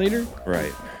 years later?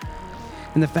 Right.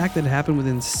 And the fact that it happened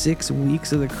within 6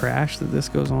 weeks of the crash that this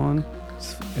goes on,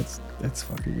 that's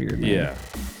fucking weird, man. Yeah.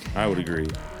 I would agree.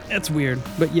 That's weird.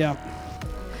 But yeah.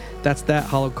 That's that,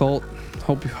 Hollow Cult.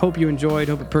 Hope you enjoyed.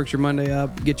 Hope it perks your Monday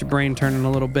up. Get your brain turning a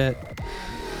little bit.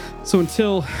 So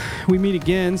until we meet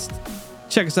again,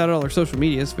 check us out on all our social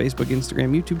medias: Facebook,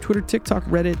 Instagram, YouTube, Twitter, TikTok,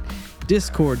 Reddit,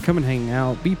 Discord. Come and hang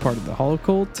out. Be part of the Hollow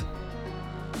Cult.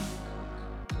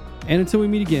 And until we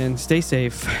meet again, stay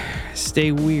safe.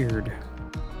 Stay weird.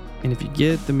 And if you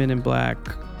get the Men in Black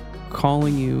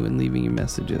calling you and leaving you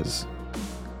messages,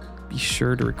 be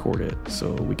sure to record it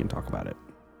so we can talk about it.